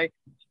time. So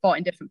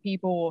fighting different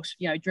people or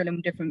drilling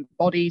with different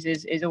bodies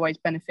is always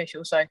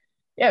beneficial. So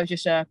yeah, it was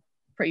just a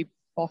pretty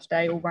boss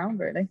day all round,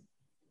 really.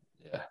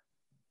 Yeah,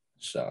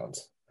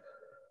 sounds.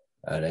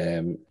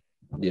 And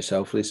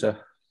yourself, Lisa?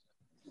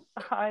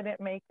 I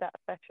didn't make that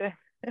session.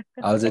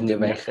 How didn't you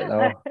make it?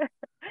 No,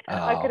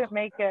 I couldn't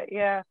make it.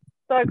 Yeah,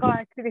 so I can't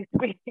actually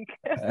speak.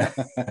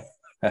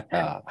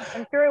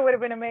 I'm sure it would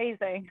have been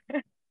amazing.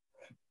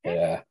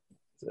 Yeah,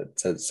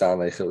 it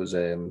sounded like it was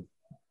a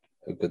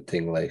good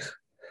thing. Like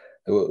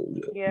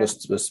it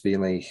must be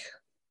like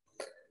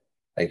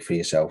like for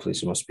yourself,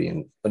 it must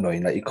be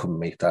annoying that you couldn't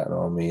make that. You know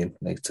what I mean?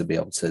 Like to be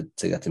able to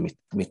get to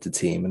meet the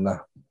team and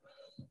that.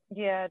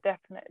 Yeah,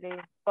 definitely.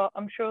 But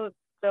I'm sure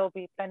there'll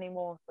be plenty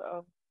more.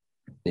 So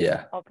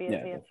yeah, I'll be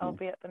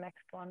at the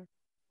next one.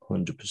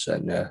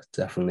 100%. Yeah,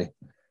 definitely.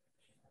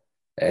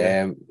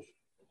 Yeah.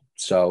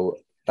 So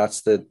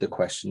that's the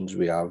questions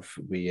we have.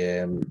 We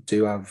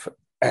do have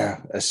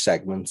a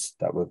segment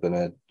that we're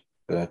gonna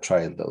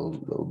try, a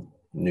little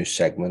new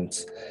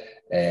segment.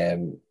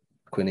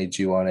 Quinny,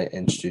 do you want to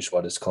introduce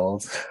what it's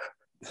called?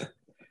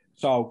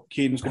 So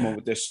Kieran's come up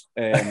with this.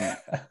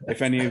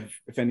 If any of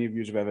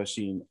you have ever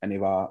seen any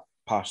of our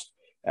past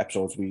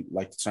episodes, we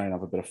like to try and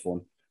have a bit of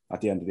fun at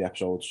the end of the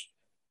episodes.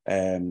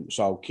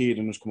 So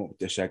Kieran has come up with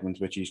this segment,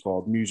 which he's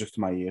called Music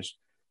to My Ears.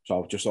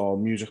 So just all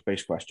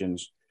music-based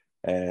questions.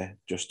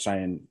 Just try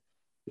and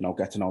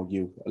get to know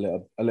you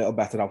a little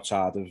better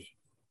outside of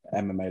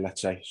MMA,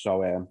 let's say.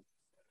 So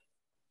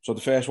so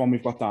the first one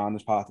we've got down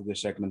as part of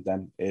this segment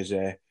then is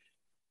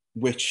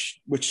which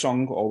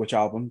song or which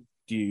album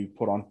do you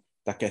put on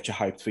that gets you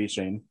hyped for your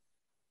training?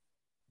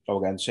 So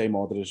again, same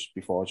order as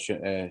before.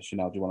 Chanel,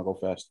 do you want to go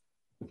first?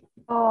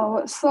 Oh,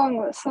 what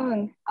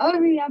song? I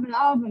don't really have an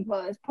album,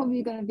 but it's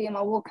probably going to be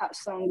my walkout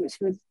song, which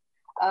was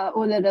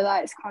All of the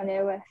Lights,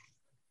 Kanye West.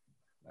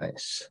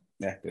 Nice.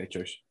 Yeah, great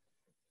choice.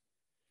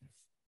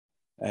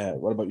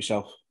 What about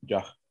yourself,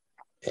 Jack?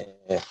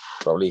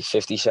 Probably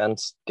 50 Cent,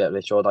 Get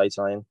Rich or Die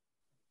Trying.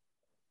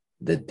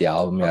 The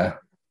album, yeah.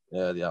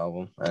 Yeah, the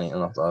album. Anything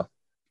like that.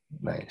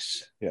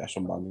 Nice. Yeah,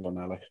 some band on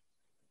there,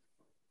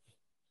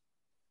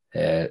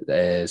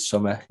 like.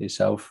 Summer,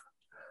 yourself?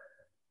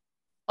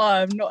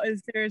 I'm not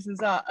as serious as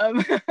that.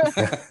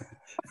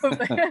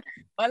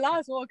 My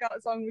last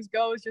walkout song was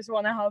 "Girls Just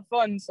Want to Have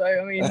Fun," so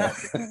I mean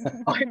that's.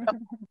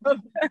 But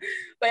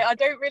I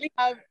don't really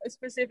have a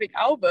specific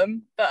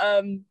album, but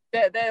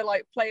they're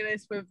like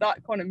playlists with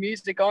that kind of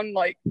music on.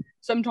 Like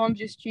sometimes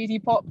just cheesy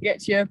pop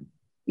gets you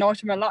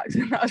nice and relaxed,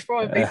 and that's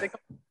probably the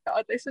that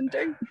I'd listen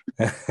to.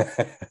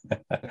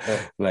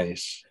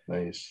 Nice.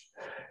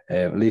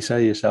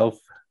 Lisa, yourself?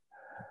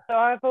 So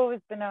I've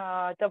always been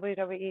a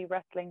WWE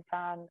wrestling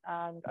fan,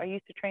 and I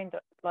used to train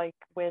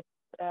with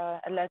a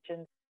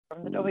legend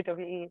from the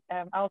WWE,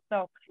 Al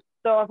Snow.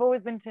 So I've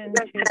always been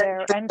into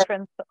their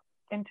entrance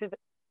into the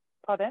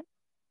pardon.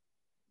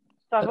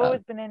 So I've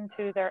always been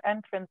into their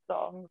entrance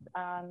songs,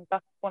 and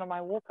that's one of my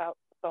walkout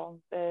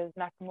songs. Is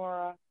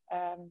Nakamura.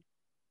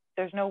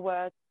 There's no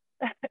words.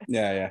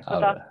 Yeah. So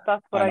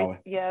that's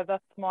what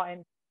that's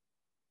mine.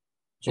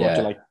 So what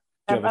do you like?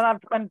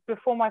 And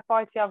before my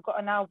fight, I've got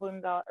an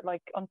album that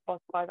on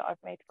Spotify that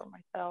I've made for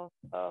myself,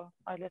 so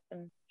I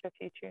listen to a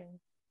few tunes.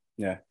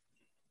 Yeah,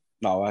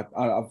 no, I've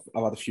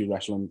had a few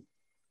wrestling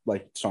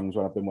songs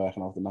where I've been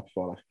working out the that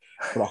before, like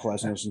Brock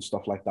Lesnar's and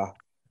stuff like that.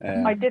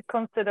 I did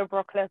consider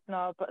Brock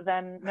Lesnar, but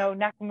then no,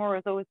 Nakamura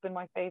has always been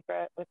my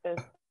favorite with his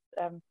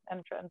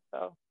entrance.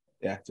 So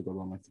yeah, it's a good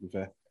one, to be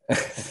fair.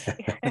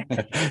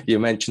 You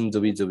mentioned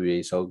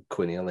WWE, so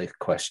Quinny, I'll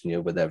question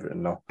you with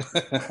everything now.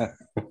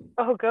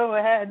 Oh, go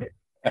ahead.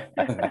 I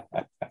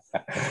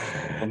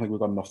don't think we've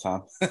got enough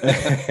time.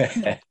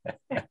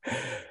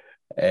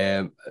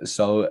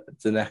 So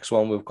the next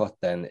one we've got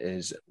then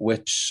is,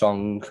 which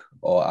song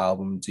or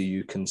album do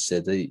you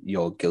consider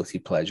your guilty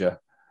pleasure?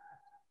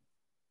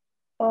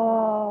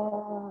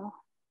 Oh,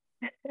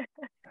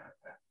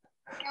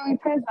 guilty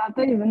pleasure? I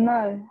don't even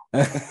know.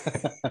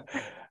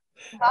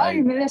 I don't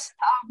even listen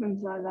to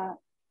albums like that.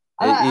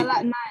 I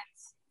like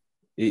Nines.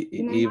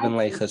 Even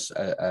like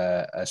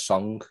a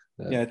song?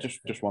 Yeah,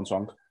 just one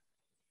song.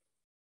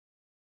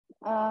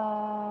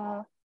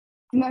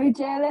 Maybe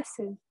JLS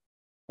is.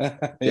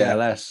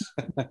 JLS.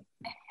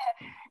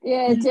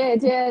 Yeah,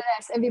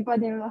 JLS.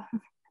 Everybody loves.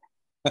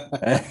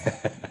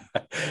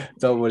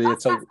 Don't worry,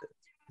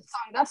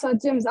 that's our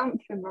gym's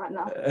anthem right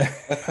now.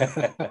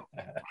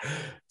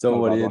 Don't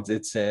worry,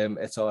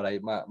 it's all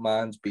right.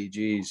 Mine's Bee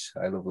Gees.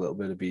 I love a little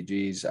bit of Bee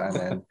Gees, and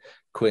then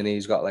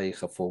Quinny's got a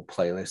full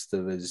playlist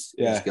of his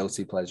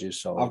guilty pleasures.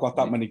 So I've got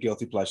that many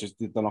guilty pleasures.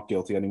 They're not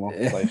guilty anymore.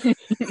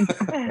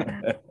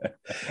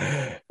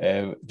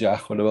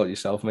 Jack, what about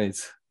yourself,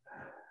 mate?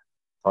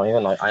 Oh,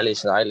 even I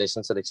listen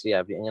to literally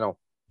everything.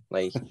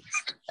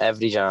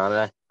 Every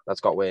genre that's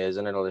got words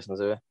in it, I listen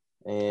to it.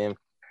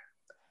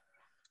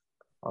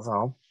 I don't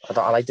know.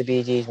 I like the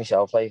Bee Gees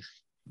myself,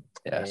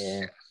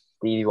 Yes.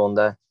 Stevie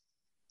Wonder,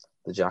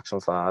 the Jackson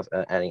 5,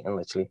 anything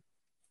literally.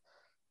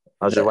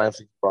 I just went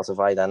through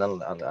Spotify then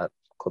and I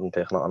couldn't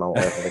pick nothing out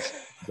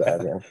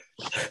everything.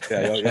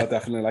 Yeah, you're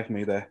definitely like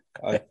me there.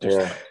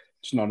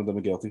 Just none of them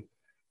are guilty.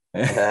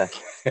 Yeah,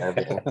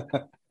 everything.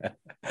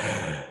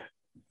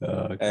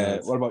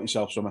 What about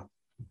yourself, Summer?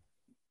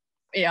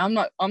 Yeah, I'm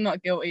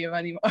not guilty of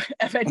any of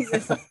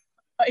this.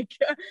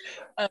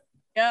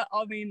 Yeah,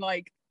 I mean,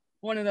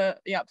 one of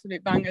the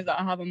absolute bangers that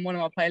I have on one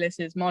of my playlists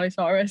is Miley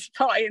Cyrus,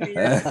 Party in the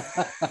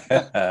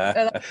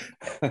Air.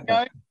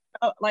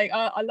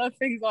 I love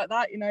things like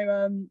that.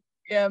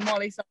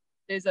 Miley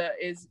Cyrus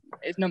is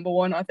number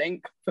one, I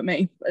think, for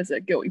me as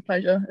a guilty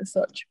pleasure as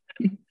such.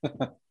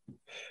 The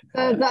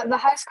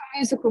High School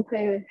Musical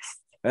playlist.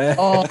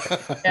 Oh,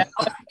 yeah.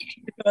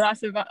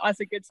 That's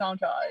a good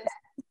soundtrack.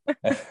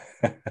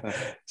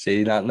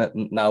 See,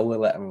 now we're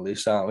letting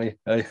loose, aren't we?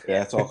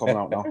 Yeah, it's all coming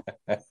out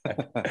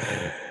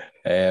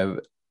now.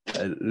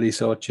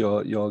 Lisa, what's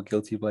your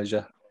guilty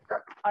pleasure?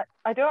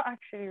 I don't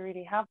actually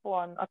really have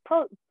one. I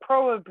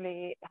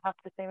probably have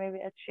to say maybe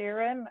Ed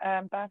Sheeran,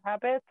 Bad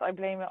Habits. I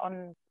blame it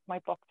on my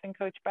boxing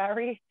coach,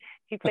 Barry.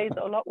 He plays it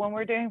a lot when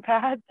we're doing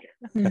pads.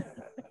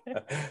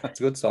 It's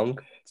a good song.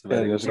 It's a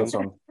very good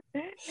song.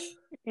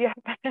 Yeah.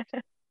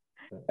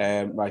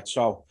 Right,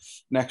 so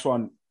next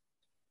one.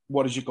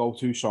 What is your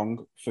go-to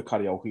song for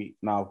karaoke?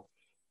 Now,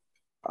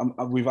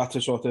 we've had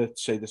to sort of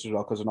say this as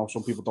well because I know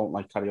some people don't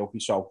like karaoke,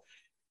 so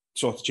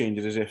sort of change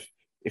it as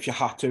if you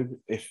had to,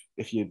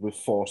 if you were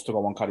forced to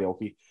go on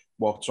karaoke,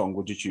 what song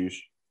would you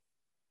choose?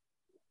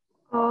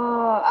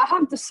 I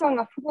have the song,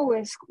 I forgot what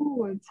it's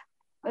called.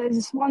 There's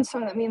this one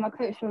song that me and my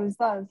coach always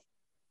does.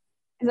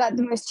 It's like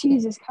the most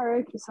cheesiest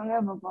karaoke song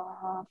ever, but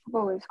I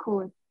forgot what it's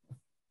called.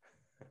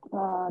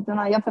 Don't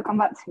know, you have to come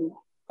back to me.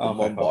 Come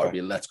on, Barbie,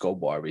 okay. Let's go,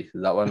 Barbie.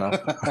 Is that one now?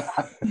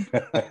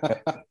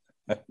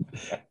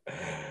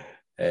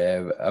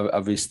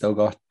 Have we still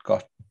got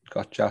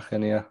Jack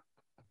in here?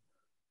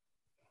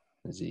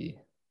 Is he?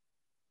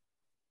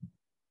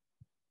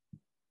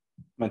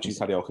 Mentioned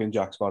karaoke and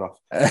Jack's got off.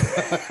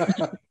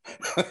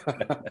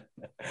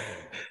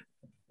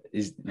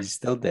 He's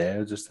still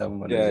there. Just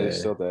haven't. He's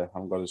still there. I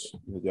haven't got his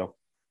video.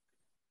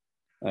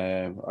 All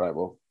right,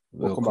 well,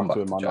 we'll come back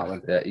to him on that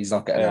one. Yeah, he's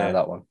not getting out of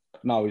that one.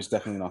 No, he's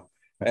definitely not.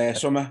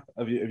 Summer,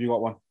 have you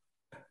got one?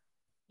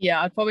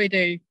 Yeah, I'd probably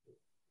do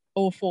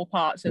all 4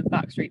 parts of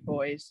Backstreet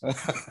Boys.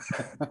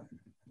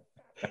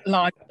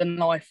 Larger than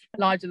life.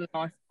 I do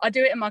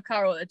it in my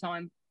car all the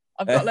time.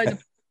 I've got loads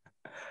of.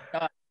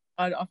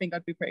 I think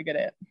I'd be pretty good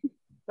at it.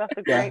 That's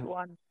a great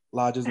one.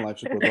 Larger than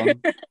life's a good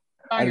one.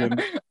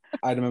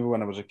 I remember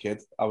when I was a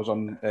kid. I was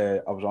on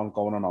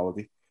going on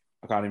holiday.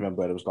 I can't remember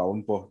where I was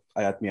going, but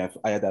I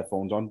had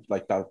headphones on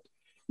like that.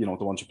 You know,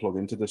 the ones you plug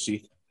into the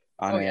seat,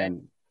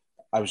 and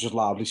I was just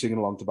loudly singing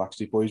along to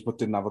Backstreet Boys, but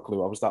didn't have a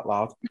clue I was that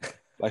loud.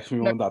 Like my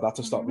mum and dad had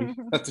to stop me,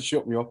 had to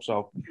shut me up.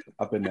 So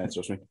I've been there,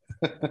 trust me.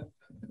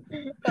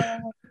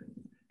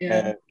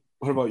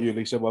 What about you,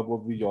 Lisa? What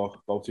would be your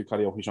go-to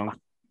karaoke song?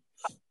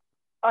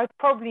 I'd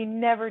probably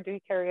never do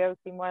karaoke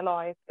in my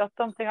life. That's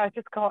something I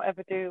just can't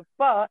ever do.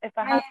 But if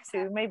I had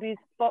to, maybe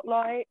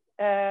Spotlight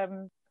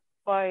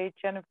by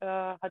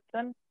Jennifer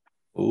Hudson.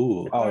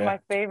 Ooh, one of my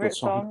favorite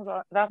songs.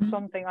 That's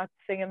something I'd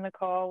sing in the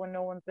car when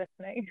no one's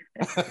listening.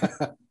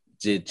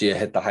 do you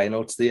hit the high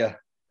notes, do you?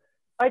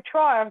 I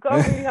try. I've got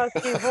a really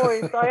husky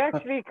voice. I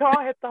actually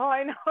can't hit the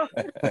high notes.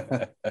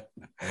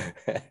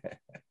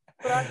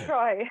 But I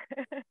try.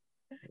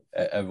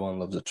 Everyone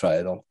loves a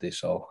try, don't they?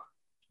 So,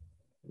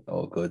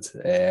 all good.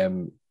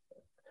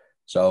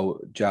 So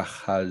Jack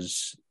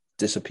has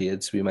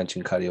disappeared. So we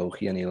mentioned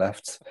karaoke and he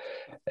left.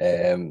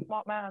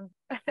 Smart man.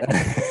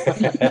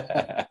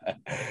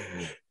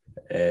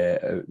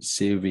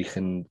 See if we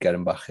can get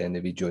him back in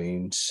if he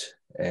joins.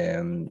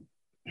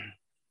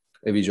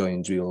 If he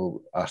joins,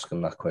 we'll ask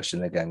him that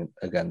question again.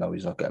 No,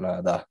 he's not getting out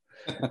of that.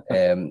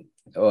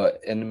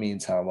 In the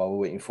meantime, while we're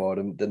waiting for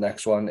him, the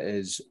next one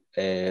is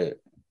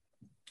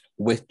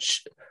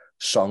which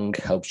song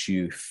helps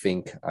you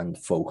think and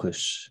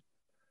focus?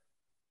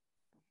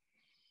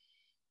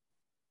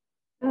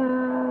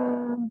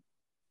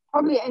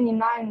 Probably any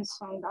Nines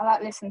song. I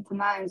like listening to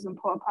Nines and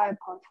Porter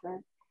Piper.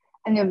 So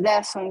any of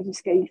their songs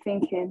just get you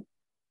thinking.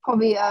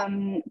 Probably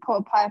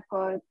Porter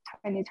Piper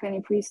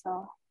 2020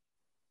 Freestyle.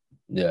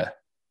 Yeah.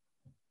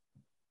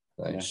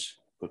 Nice.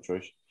 Yeah, good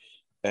choice.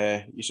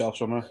 Yourself,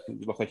 Summer,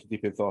 you look like you're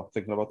deep in thought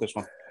thinking about this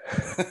one.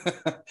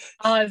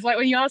 It's like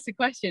when you ask the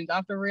questions, I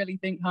have to really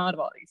think hard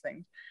about these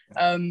things.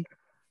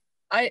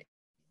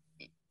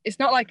 It's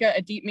not like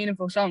a deep,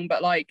 meaningful song,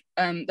 but like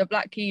the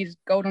Black Keys'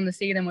 Gold on the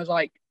Ceiling was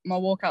like my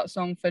walkout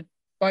song for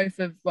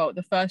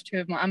the first 2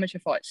 of my amateur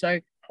fights.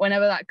 So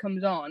whenever that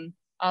comes on,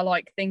 I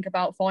like think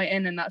about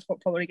fighting, and that's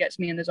what probably gets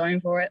me in the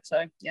zone for it.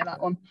 So yeah, that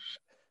one.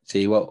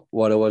 See, what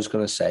I was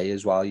going to say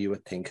is while you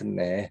were thinking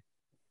there,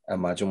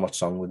 imagine what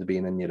song would have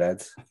been in your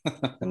head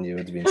and you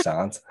would have been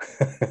sad.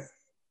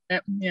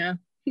 Yeah.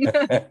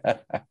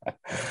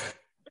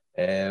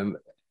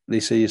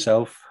 Lisa,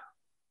 yourself?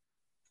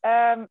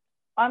 I'm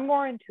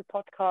more into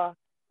podcasts,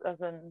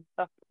 as in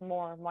that's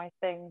more my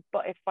thing.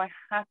 But if I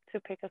had to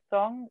pick a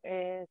song,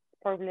 it's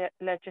probably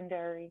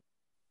Legendary.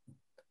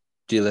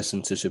 Do you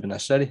listen to Super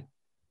Necessary?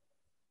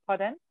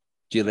 Pardon?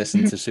 Do you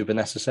listen to Super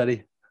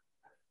Necessary?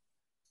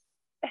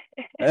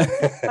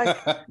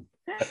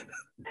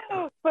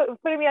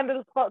 Putting me under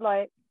the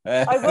spotlight.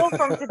 I will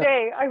from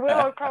today. I will,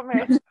 I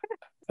promise.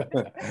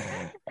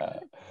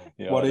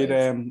 What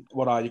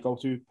are your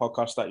go-to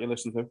podcasts that you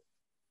listen to?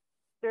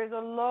 There's a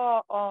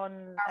lot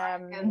on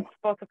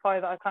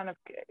Spotify that I kind of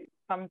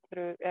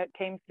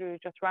came through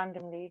just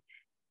randomly.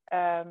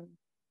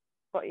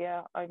 But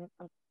yeah,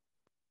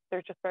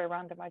 they're just very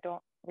random. I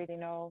don't really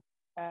know.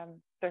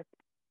 They're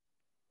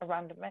a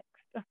random mix.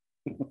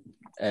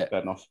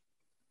 Fair enough.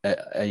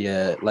 Are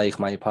you like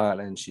my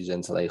partner and she's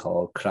into like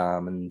all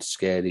crime and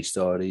scary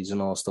stories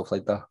and all stuff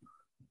like that?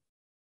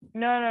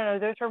 No.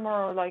 Those are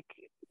more like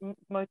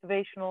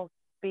motivational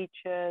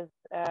speeches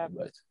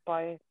Right.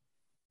 by,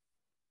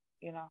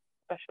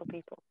 special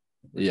people.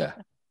 Yeah,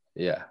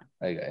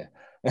 I get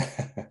you.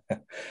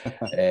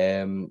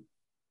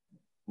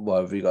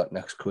 What have we got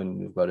next, Quinn?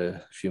 We've got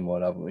a few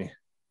more, haven't we?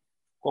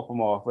 Couple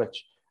more,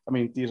 which, I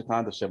mean, these are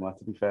kind of similar,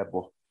 to be fair,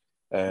 but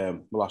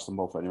we'll ask them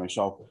both anyway.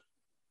 So,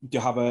 do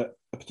you have a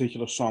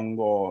particular song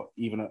or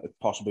even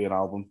possibly an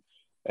album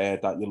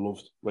that you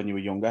loved when you were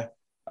younger,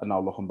 and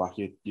now looking back,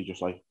 you're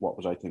just like, what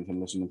was I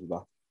thinking listening to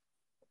that?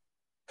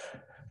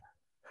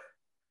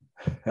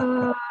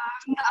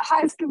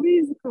 High School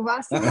Musical,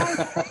 that's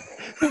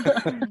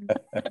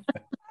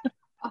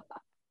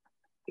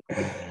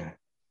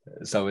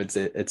So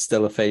it's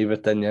still a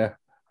favourite then, yeah?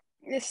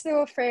 It's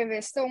still a favourite.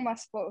 It's still my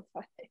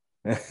Spotify.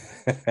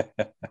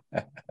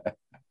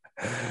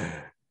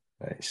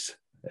 Nice.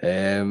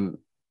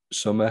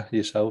 Summer,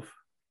 yourself?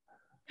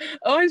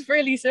 Oh, it's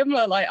really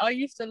similar. Like, I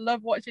used to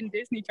love watching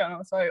Disney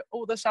Channel, so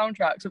all the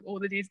soundtracks of all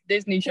the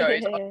Disney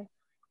shows.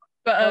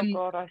 But oh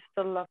God, I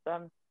still love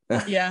them.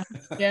 Yeah.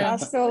 I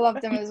still love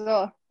them as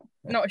well.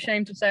 Not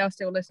ashamed to say I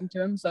still listen to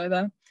them. So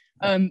there.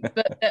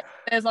 But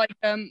there's like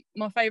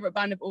my favorite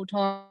band of all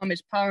time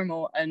is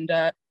Paramore, and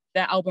their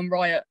album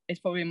Riot is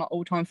probably my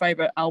all-time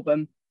favorite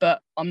album.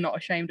 But I'm not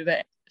ashamed of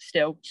it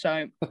still.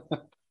 So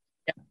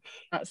yeah,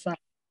 that's that.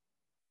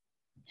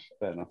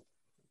 Fair enough.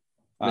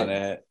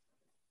 And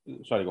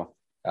sorry, go on.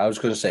 I was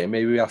going to say,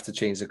 maybe we have to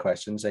change the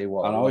question. Say,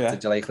 what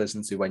did you like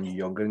listening to when you're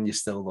younger and you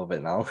still love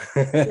it now?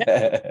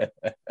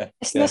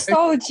 It's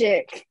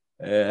nostalgic.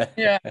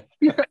 Yeah.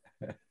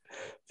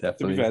 Definitely.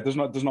 To be fair,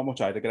 there's not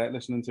much I regret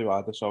listening to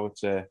either, so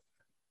it's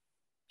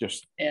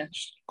just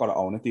got to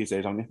own it these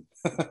days, haven't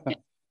you?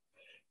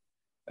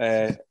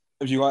 Have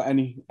you got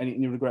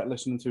anything you regret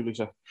listening to,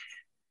 Lisa?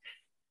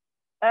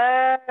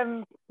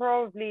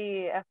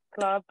 Probably F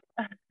Club.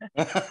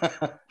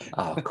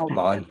 Oh, come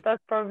on.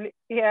 That's probably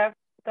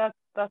that's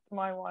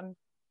my one.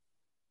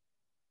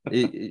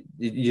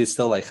 You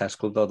still like S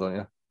Club though, don't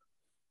you?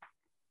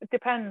 It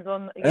depends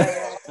on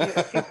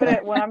if you put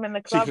it when I'm in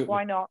the club,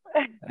 why not?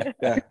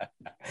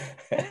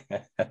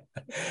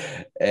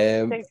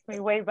 Takes me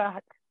way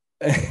back.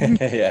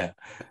 Yeah.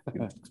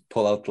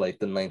 Pull out like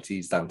the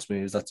 90s dance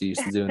moves that you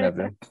used to do and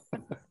everything.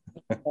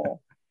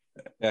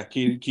 Yeah,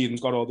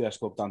 Kieran's got all the S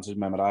Club dances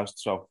memorised,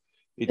 so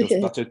he does,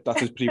 that's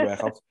his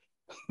pre-workout.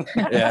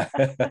 Yeah.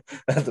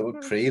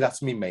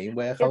 That's my main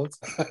workout.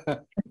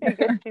 He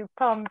gets you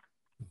pumped.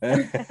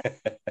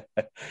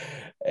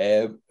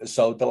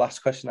 So the last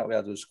question that we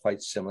had was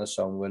quite similar,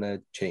 so I'm going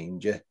to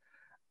change it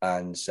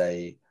and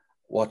say,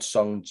 what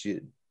song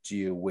do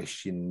you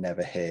wish you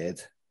never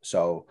heard?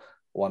 So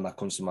one that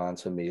comes to mind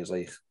for me is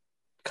like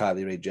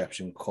Carly Rae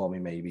Jepsen, Call Me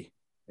Maybe,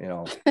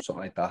 something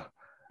like that.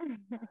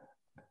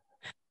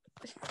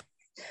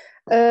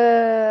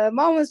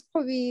 Mine was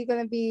probably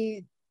gonna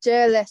be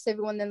JLS,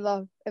 Everybody in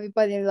Love,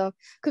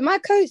 because my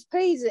coach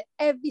plays it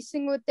every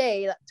single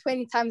day, like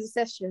 20 times a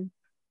session.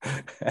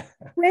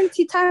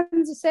 20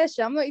 times a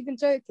session. I'm not even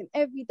joking.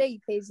 Every day he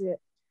plays it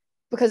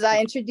because I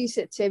introduce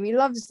it to him. He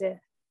loves it.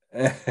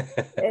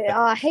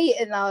 I hate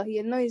it now. He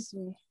annoys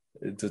me.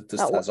 It just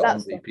has it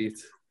on repeat.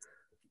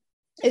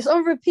 It's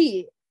on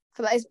repeat.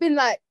 It's been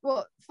like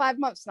 5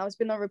 months now. It's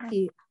been on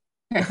repeat.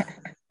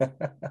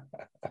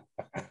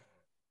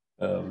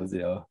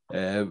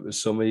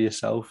 Some of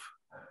yourself?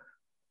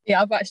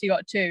 Yeah, I've actually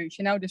got two.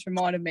 Chanel just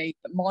reminded me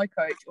that my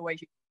coach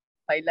always used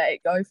to play Let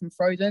It Go from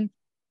Frozen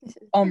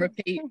on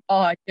repeat.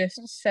 It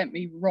just sent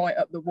me right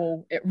up the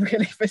wall. It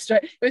really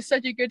frustrated. It was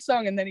such a good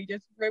song, and then he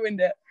just ruined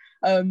it.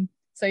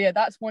 So yeah,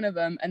 that's one of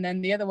them. And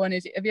then the other one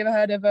is, have you ever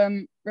heard of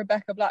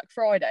Rebecca Black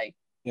Friday?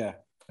 Yeah.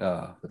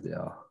 Oh,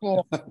 yeah.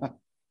 Well,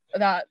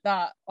 that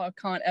I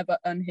can't ever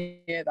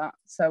unhear that.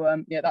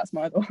 So yeah, that's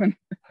my other one.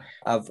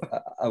 I've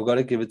got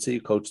to give it to you,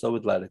 coach, though,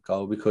 with Let It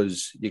Go,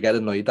 because you get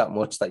annoyed that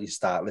much that you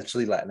start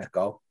literally letting it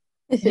go.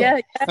 Yeah,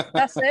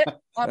 that's it.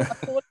 I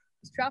thought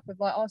this trap of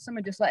like,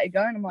 someone just let it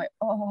go, and I'm like,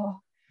 oh.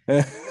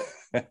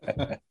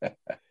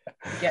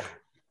 Yeah.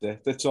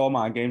 It's all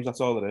mind games. That's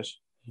all it is.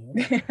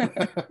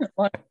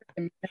 What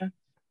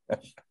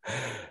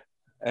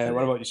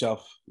about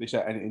yourself,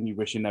 Lisa? Anything you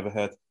wish you never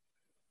heard?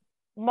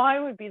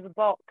 Mine would be The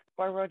Box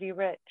by Roddy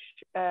Ricch.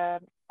 I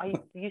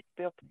used to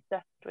be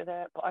obsessed with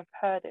it, but I've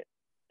heard it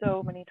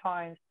so many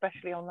times,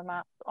 especially on the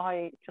maps.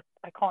 I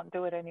can't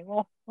do it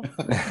anymore.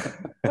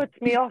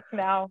 Puts me off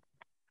now.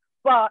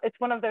 But it's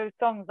one of those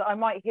songs that I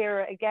might hear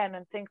it again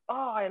and think,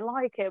 oh, I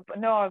like it, but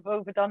no, I've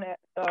overdone it.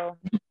 So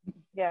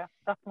yeah,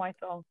 that's my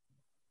song.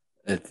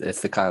 It's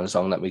the kind of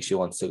song that makes you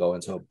want to go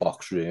into a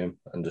box room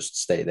and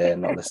just stay there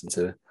and not listen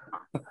to it.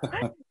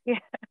 Yeah.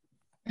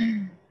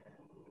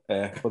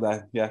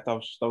 But yeah,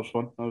 that was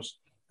fun.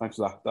 Thanks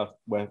for that. That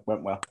went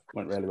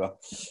really well.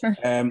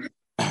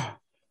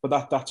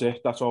 But that's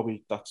it. That's all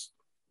we're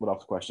off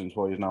the questions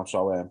for you now.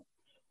 So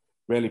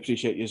really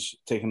appreciate you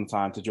taking the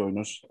time to join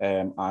us,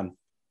 and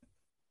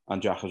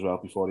Jack as well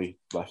before he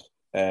left.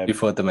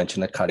 Before the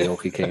mention of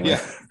karaoke came in.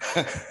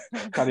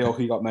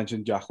 Karaoke got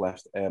mentioned, Jack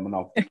left.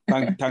 No,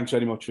 thanks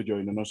very much for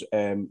joining us.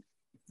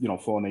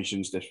 Four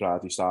Nations this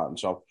Friday starting,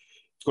 so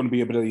it's going to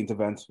be a brilliant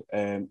event.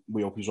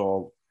 We hope you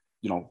all,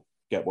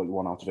 get what you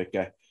want out of it,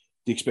 get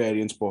the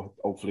experience, but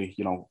hopefully,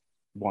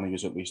 one of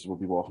you at least will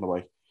be walking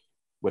away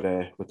with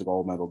the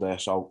gold medal there.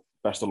 So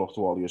best of luck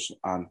to all of you,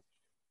 and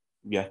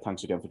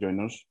thanks again for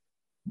joining us.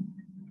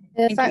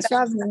 Thanks for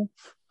having me.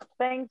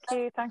 Thank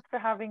you. Thanks for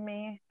having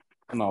me.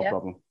 No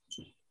problem.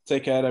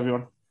 Take care,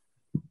 everyone.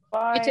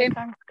 Bye. You too.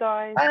 Thanks,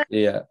 guys. Bye.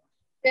 Yeah.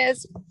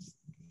 Cheers.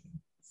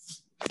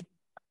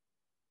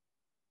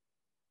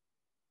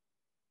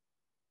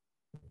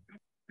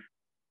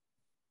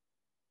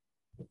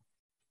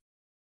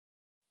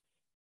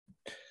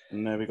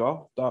 And there we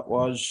go. That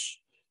was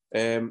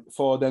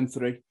 4 then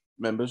 3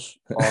 members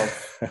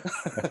of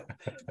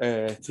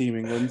Team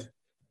England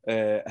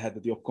ahead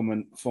of the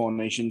upcoming Four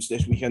Nations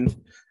this weekend.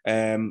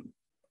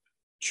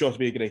 Sure to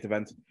be a great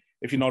event.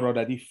 If you're not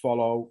already,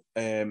 follow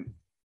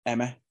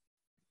Emma.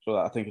 So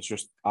I think it's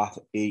just at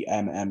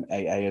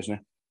EMMAA, isn't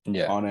it?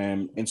 Yeah. On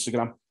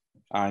Instagram,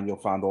 and you'll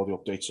find all the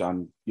updates.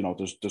 And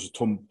there's a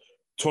ton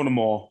of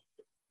more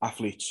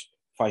athletes,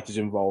 fighters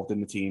involved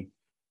in the team.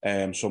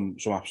 Some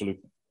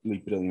absolutely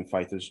brilliant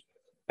fighters.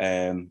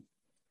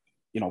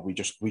 We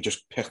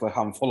just picked a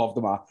handful of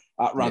them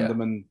at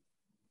random and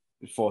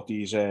thought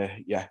these,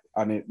 and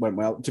it went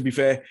well. To be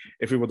fair,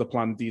 if we would have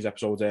planned these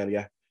episodes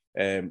earlier,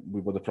 we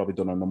would have probably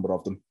done a number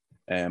of them.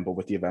 But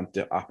with the event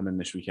happening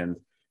this weekend,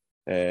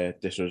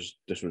 this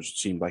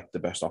seemed like the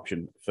best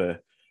option for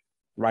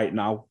right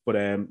now. But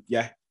they're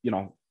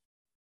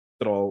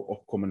all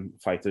upcoming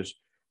fighters,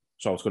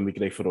 so it's going to be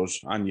great for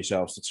us and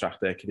yourselves to track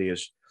their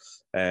careers.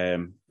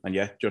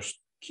 Just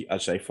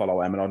as I say,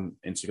 follow Emma on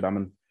Instagram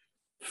and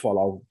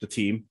follow the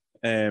team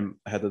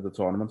ahead of the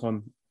tournament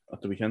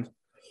at the weekend.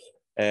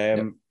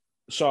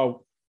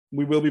 So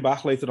we will be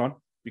back later on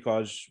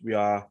because we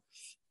are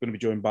going to be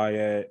joined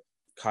by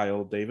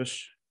Kyle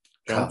Davis.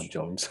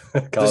 Jones.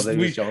 Kyle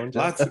Davis Jones.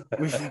 Lads,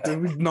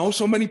 we know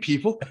so many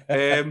people.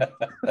 I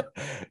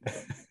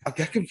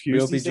get confused.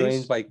 We'll be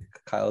joined by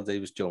Kyle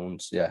Davis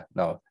Jones. Yeah,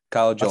 no,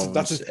 Kyle Jones.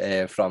 That's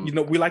from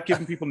we like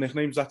giving people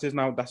nicknames. That's his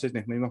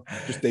nickname now.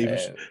 Just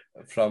Davis.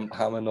 From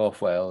Hammer,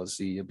 North Wales.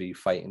 He'll be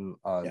fighting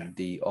on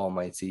the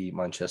almighty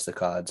Manchester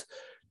card,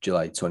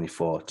 July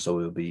 24th. So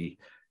we'll be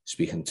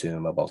speaking to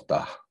him about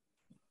that.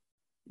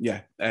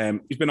 Yeah,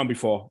 he's been on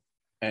before.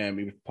 He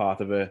was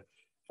part of a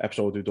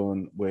episode we've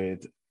done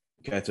with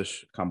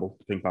Curtis Campbell,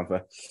 the Pink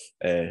Panther,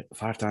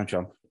 5-time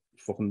champ.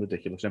 Fucking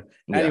ridiculous him.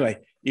 Yeah. Anyway,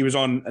 he was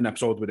on an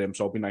episode with him,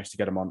 so it'd be nice to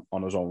get him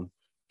on his own,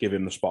 give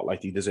him the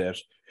spotlight he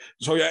deserves.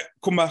 So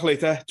come back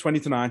later,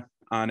 8:50,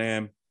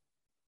 and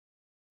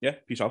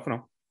peace out for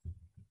now.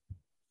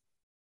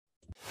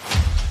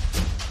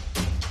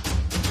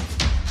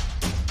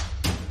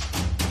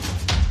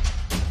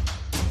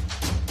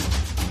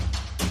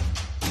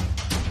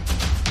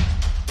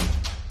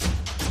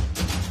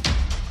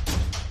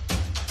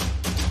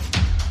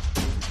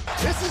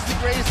 This is the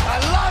greatest. I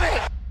love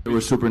it. It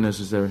was super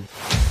necessary.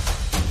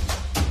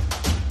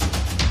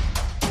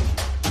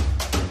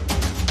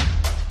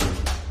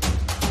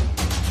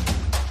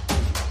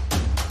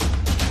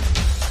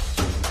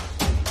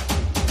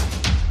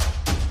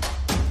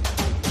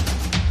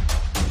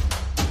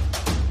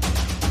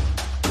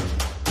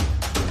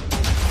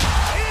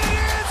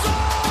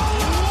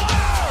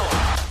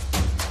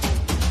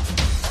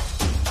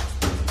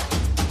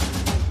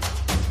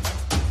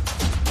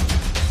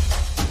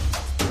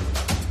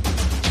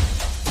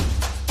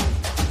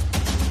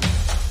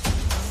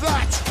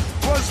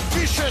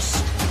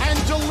 Vicious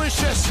and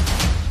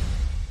delicious.